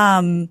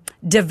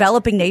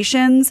developing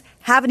nations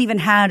haven't even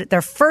had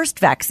their first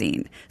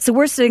vaccine. So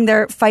we're sitting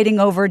there fighting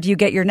over, do you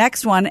get your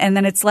next one? And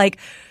then it's like,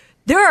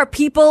 there are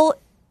people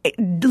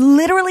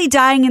literally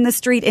dying in the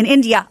street in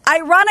India,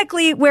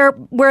 ironically, where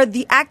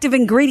the active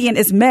ingredient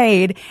is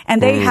made,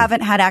 and they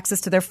haven't had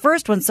access to their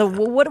first one. So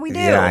what do we do?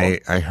 Yeah,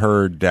 I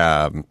heard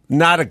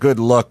not a good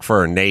look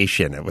for a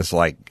nation. It was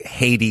like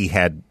Haiti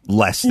had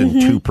less than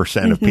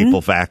 2% of people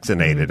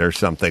vaccinated or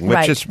something,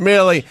 which is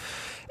really...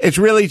 It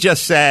really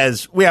just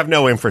says we have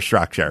no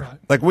infrastructure. Right.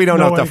 Like we don't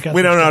know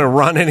how to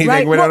run anything.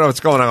 Right. We don't know what's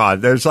going on.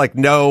 There's like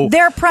no.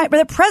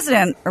 The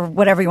president or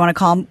whatever you want to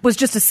call him was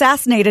just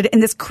assassinated in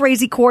this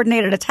crazy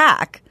coordinated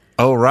attack.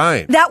 Oh,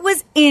 right. That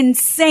was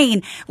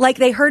insane. Like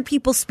they heard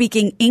people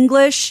speaking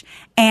English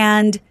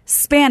and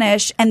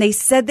Spanish, and I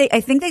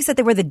think they said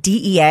they were the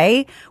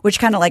DEA, which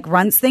kind of like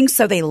runs things.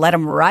 So they let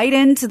him right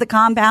into the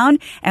compound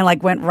and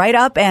like went right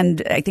up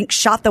and I think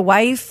shot the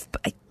wife.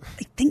 I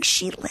think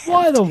she lived.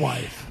 Why the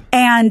wife?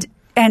 And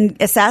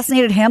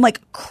assassinated him, like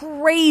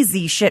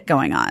crazy shit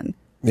going on.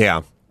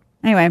 Yeah.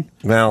 Anyway.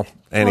 Well,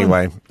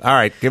 all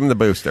right, give him the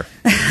booster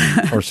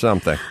or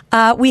something.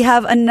 We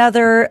have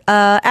another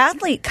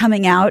athlete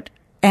coming out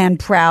and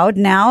proud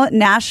now.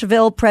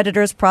 Nashville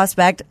Predators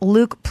prospect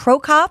Luke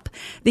Prokop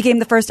became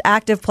the first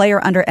active player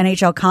under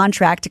NHL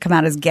contract to come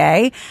out as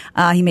gay.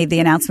 He made the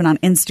announcement on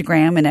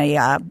Instagram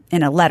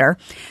in a letter.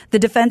 The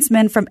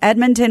defenseman from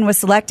Edmonton was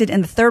selected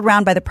in the third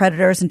round by the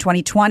Predators in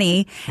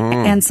 2020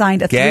 and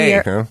signed a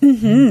 3-year. Huh?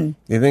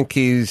 Mm-hmm. You think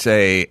he's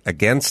a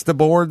against the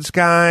boards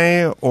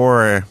guy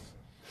or?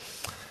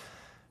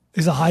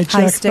 He's a high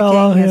check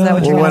fellow. Is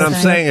that what I'm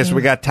saying is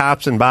we got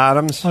tops and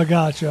bottoms. I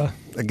gotcha.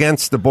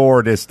 Against the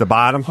board is the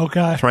bottom.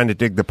 Okay. Trying to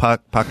dig the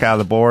puck out of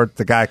the board.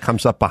 The guy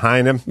comes up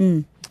behind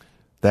him.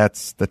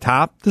 That's the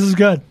top. This is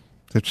good.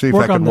 Let's see if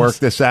I can work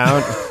this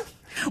out.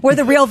 We're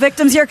the real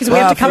victims here because we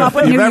have to come up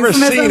with new euphemisms.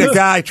 You've ever seen a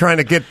guy trying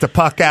to get the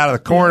puck out of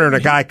the corner and a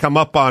guy come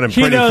up on him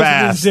pretty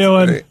fast? He knows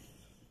what he's doing.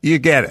 You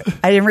get it.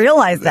 I didn't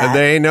realize that.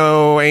 There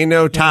ain't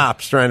no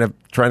tops trying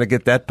to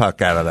get that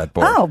puck out of that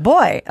board. Oh,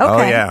 boy. Okay. Oh,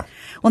 yeah.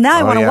 Well, now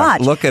I want to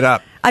watch. Look it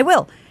up. I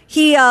will.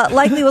 He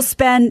likely will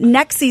spend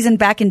next season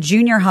back in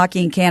junior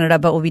hockey in Canada,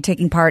 but will be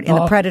taking part in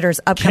the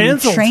Predators' upcoming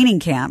training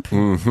camp.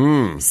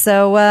 Mm-hmm.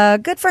 So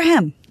good for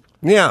him.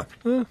 Yeah.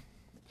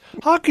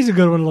 Hockey's a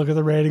good one to look at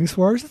the ratings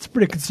for. It's a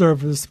pretty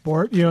conservative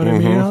sport. You know what I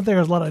mean? I don't think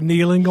there's a lot of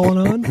kneeling going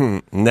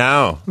on.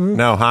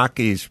 No,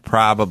 hockey's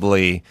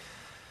probably.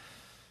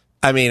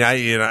 I mean,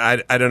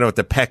 I don't know what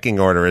the pecking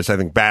order is. I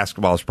think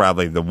basketball is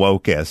probably the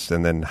wokest,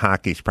 and then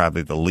hockey's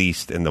probably the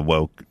least in the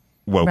woke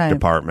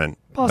department.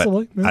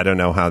 Possibly. But I don't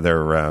know how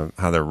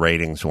their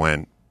ratings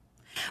went.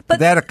 But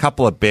they had a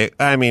couple of big.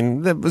 I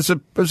mean, it was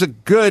a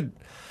good.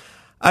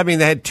 I mean,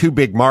 they had two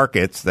big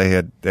markets. They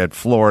had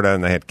Florida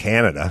and they had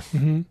Canada.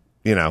 Mm-hmm.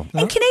 You know,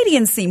 and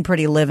Canadians seem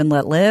pretty live and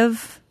let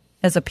live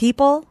as a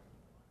people.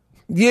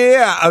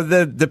 Yeah,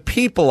 the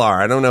people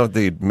are. I don't know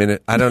the leaders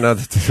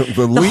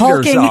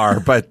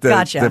are, but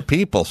the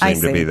people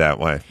seem to be that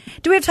way.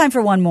 Do we have time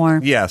for one more?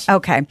 Yes.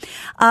 Okay.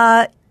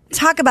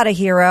 Talk about a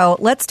hero.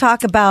 Let's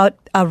talk about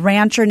a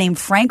rancher named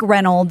Frank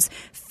Reynolds,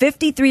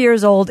 53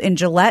 years old in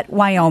Gillette,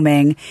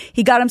 Wyoming.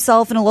 He got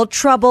himself in a little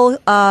trouble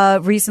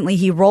recently.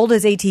 He rolled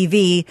his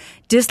ATV,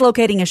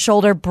 dislocating his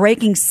shoulder,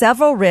 breaking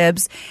several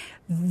ribs,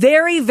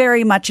 very,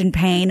 very much in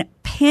pain,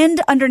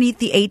 pinned underneath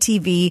the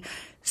ATV,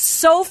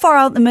 so far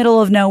out in the middle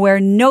of nowhere,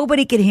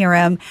 nobody could hear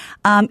him.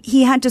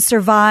 He had to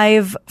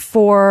survive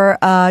for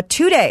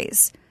 2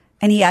 days,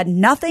 and he had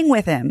nothing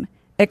with him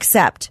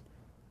except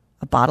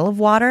a bottle of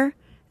water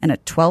and a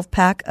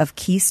 12-pack of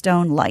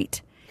Keystone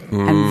Light.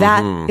 And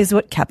that is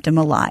what kept him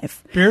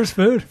alive. Beer's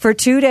food. For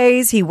 2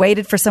 days, he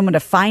waited for someone to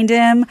find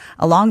him.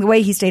 Along the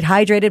way, he stayed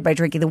hydrated by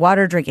drinking the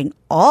water, drinking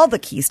all the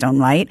Keystone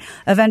Light.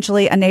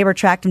 Eventually, a neighbor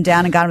tracked him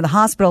down and got him to the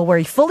hospital, where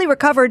he fully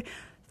recovered.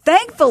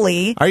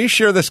 Thankfully. Are you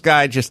sure this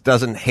guy just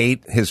doesn't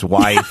hate his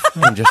wife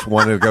and just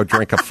wanted to go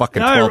drink a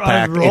fucking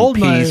 12-pack in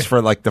peace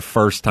for like the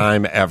first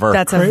time ever?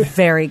 That's a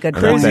very good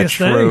point. Isn't that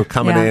true?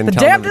 Coming in, the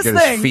telling him to damnedest get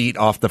thing. his feet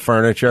off the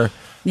furniture.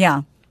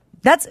 Yeah.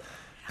 I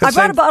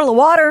brought a bottle of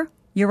water.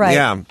 You're right.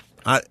 Yeah.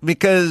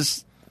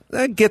 Because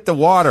I get the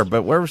water,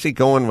 but where was he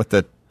going with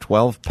the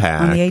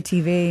 12-pack? On the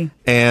ATV.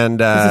 And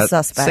He's a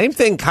suspect. Same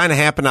thing kind of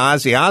happened to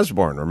Ozzy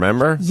Osbourne,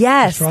 remember?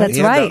 Yes, that's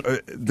right.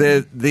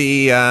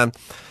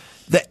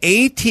 The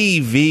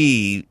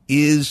ATV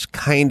is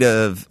kind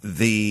of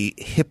the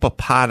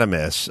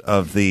hippopotamus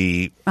of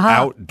the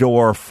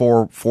outdoor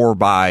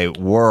 4x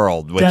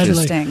world, which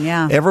Interesting,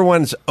 is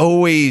everyone's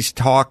always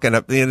talking.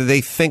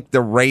 They think the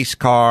race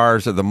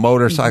cars or the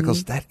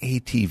motorcycles. That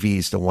ATV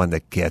is the one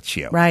that gets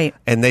you, right?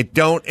 And they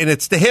don't. And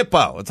it's the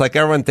hippo. It's like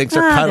everyone thinks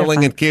they're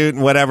cuddling and cute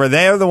and whatever.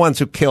 They're the ones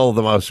who kill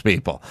the most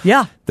people.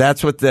 Yeah,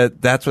 that's what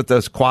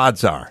those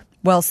quads are.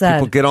 Well said.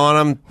 People get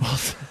on them.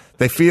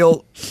 They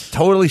feel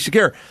totally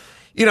secure.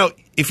 You know,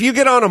 if you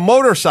get on a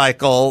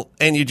motorcycle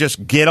and you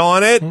just get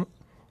on it and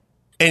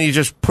you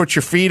just put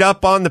your feet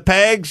up on the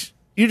pegs,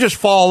 you just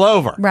fall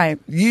over. Right.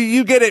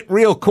 You get it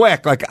real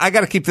quick. Like, I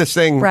got to keep this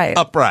thing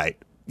upright.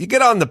 You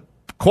get on the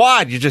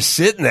quad, you're just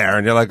sitting there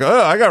and you're like,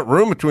 oh, I got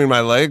room between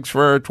my legs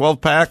for a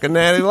 12-pack of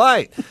Natty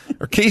Light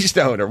or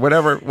Keystone or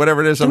whatever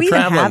it is I'm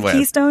traveling with. Do we have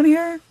Keystone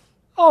here?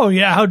 Oh,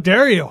 yeah. How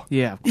dare you?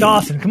 Yeah.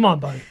 Dawson, come on,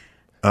 buddy.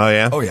 Oh,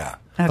 yeah? Oh, yeah.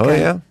 Okay. Oh,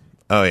 yeah?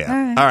 Oh,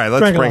 yeah. All right,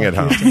 let's bring it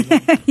home.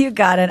 You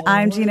got it.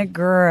 I'm Gina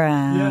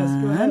Grant.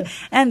 Yes, go ahead.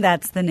 And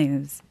that's the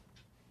news.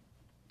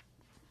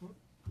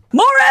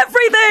 More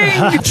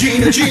everything!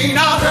 Gina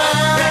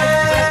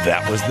Grad.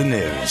 That was the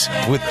news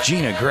with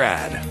Gina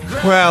Grad.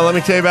 Well, let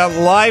me tell you about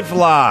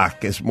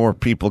LifeLock. As more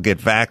people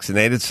get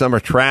vaccinated, summer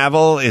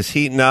travel is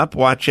heating up.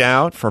 Watch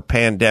out for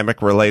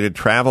pandemic-related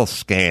travel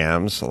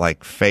scams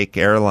like fake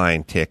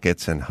airline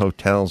tickets and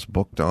hotels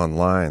booked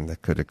online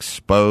that could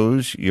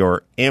expose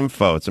your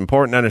info. It's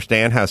important to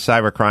understand how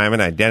cybercrime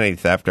and identity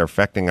theft are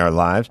affecting our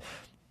lives.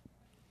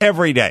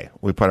 Every day,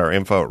 we put our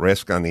info at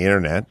risk on the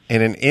internet.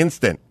 In an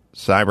instant,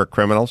 cyber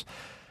criminals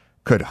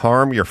could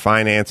harm your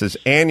finances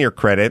and your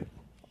credit.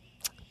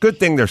 Good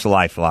thing there's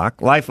LifeLock.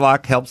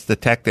 LifeLock helps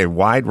detect a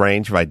wide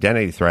range of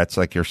identity threats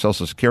like your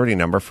social security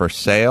number for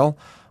sale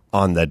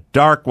on the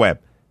dark web.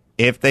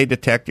 If they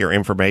detect your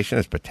information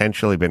has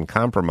potentially been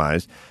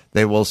compromised,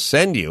 they will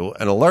send you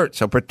an alert.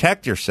 So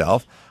protect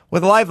yourself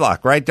with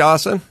LifeLock, right,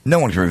 Dawson? No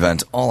one can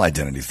prevent all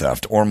identity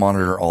theft or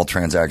monitor all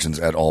transactions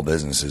at all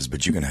businesses,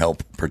 but you can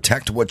help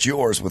protect what's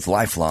yours with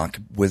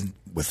LifeLock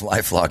with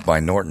LifeLock by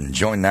Norton.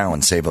 Join now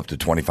and save up to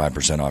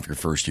 25% off your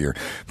first year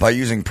by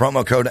using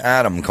promo code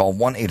ADAM. Call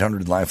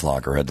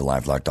 1-800-LifeLock or head to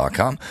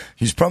LifeLock.com.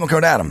 Use promo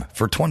code ADAM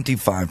for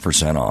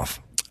 25% off.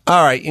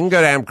 All right, you can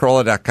go to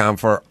AdamCarolla.com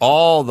for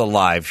all the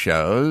live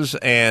shows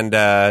and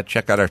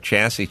check out our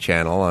chassis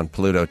channel on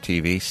Pluto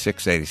TV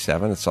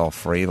 687. It's all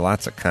free.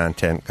 Lots of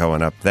content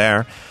going up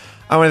there.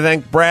 I want to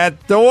thank Brad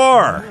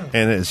Thor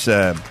and his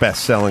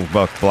best-selling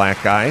book,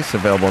 Black Ice,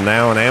 available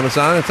now on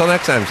Amazon. Until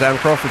next time, it's Adam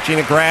Carolla for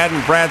Gina Grad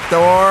and Brad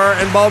Thor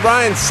and Bo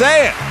Bryan.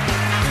 Say it!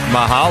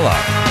 Mahalo.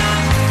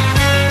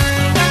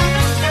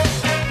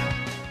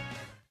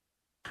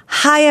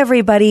 Hi,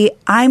 everybody.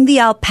 I'm the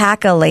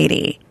alpaca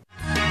lady.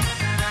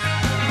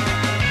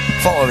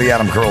 Follow the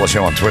Adam Carolla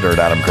Show on Twitter at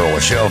Adam Carolla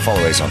Show. Follow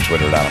Ace on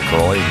Twitter at Adam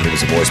Carolla. You can give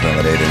us a voicemail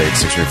at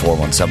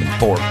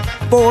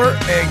 888-634-1744.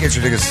 And get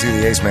your tickets to see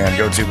the Ace Man.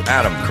 Go to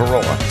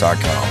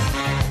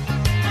AdamCarolla.com.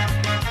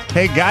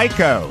 Hey,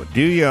 Geico,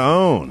 do you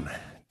own?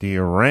 Do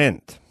you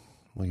rent?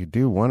 Well, you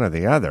do one or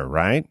the other,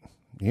 right?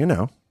 You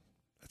know,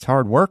 it's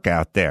hard work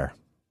out there.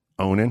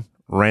 Owning,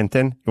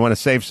 renting. You want to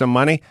save some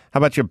money? How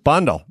about you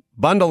bundle?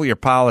 Bundle your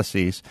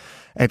policies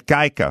at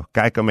Geico.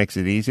 Geico makes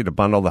it easy to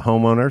bundle the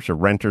homeowners or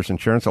renters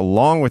insurance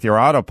along with your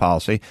auto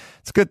policy.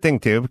 It's a good thing,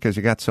 too, because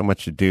you got so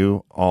much to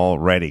do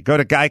already. Go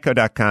to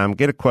geico.com,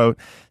 get a quote,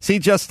 see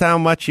just how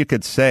much you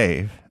could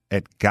save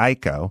at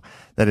Geico.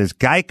 That is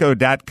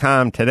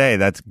geico.com today.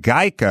 That's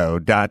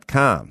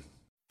geico.com.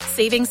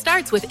 Saving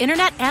starts with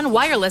internet and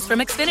wireless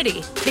from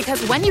Xfinity.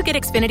 Because when you get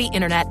Xfinity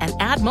internet and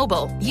add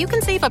mobile, you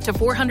can save up to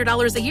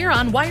 $400 a year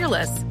on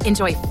wireless.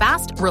 Enjoy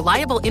fast,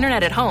 reliable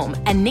internet at home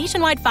and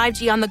nationwide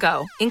 5G on the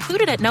go,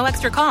 included at no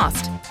extra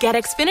cost. Get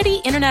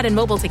Xfinity internet and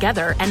mobile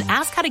together and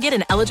ask how to get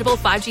an eligible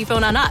 5G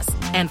phone on us.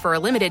 And for a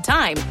limited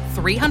time,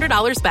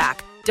 $300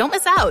 back. Don't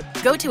miss out.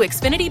 Go to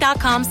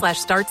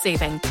Xfinity.com/start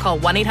saving. Call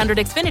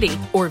 1-800-XFINITY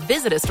or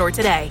visit a store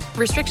today.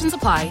 Restrictions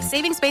apply.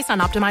 Savings based on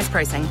optimized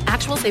pricing.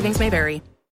 Actual savings may vary.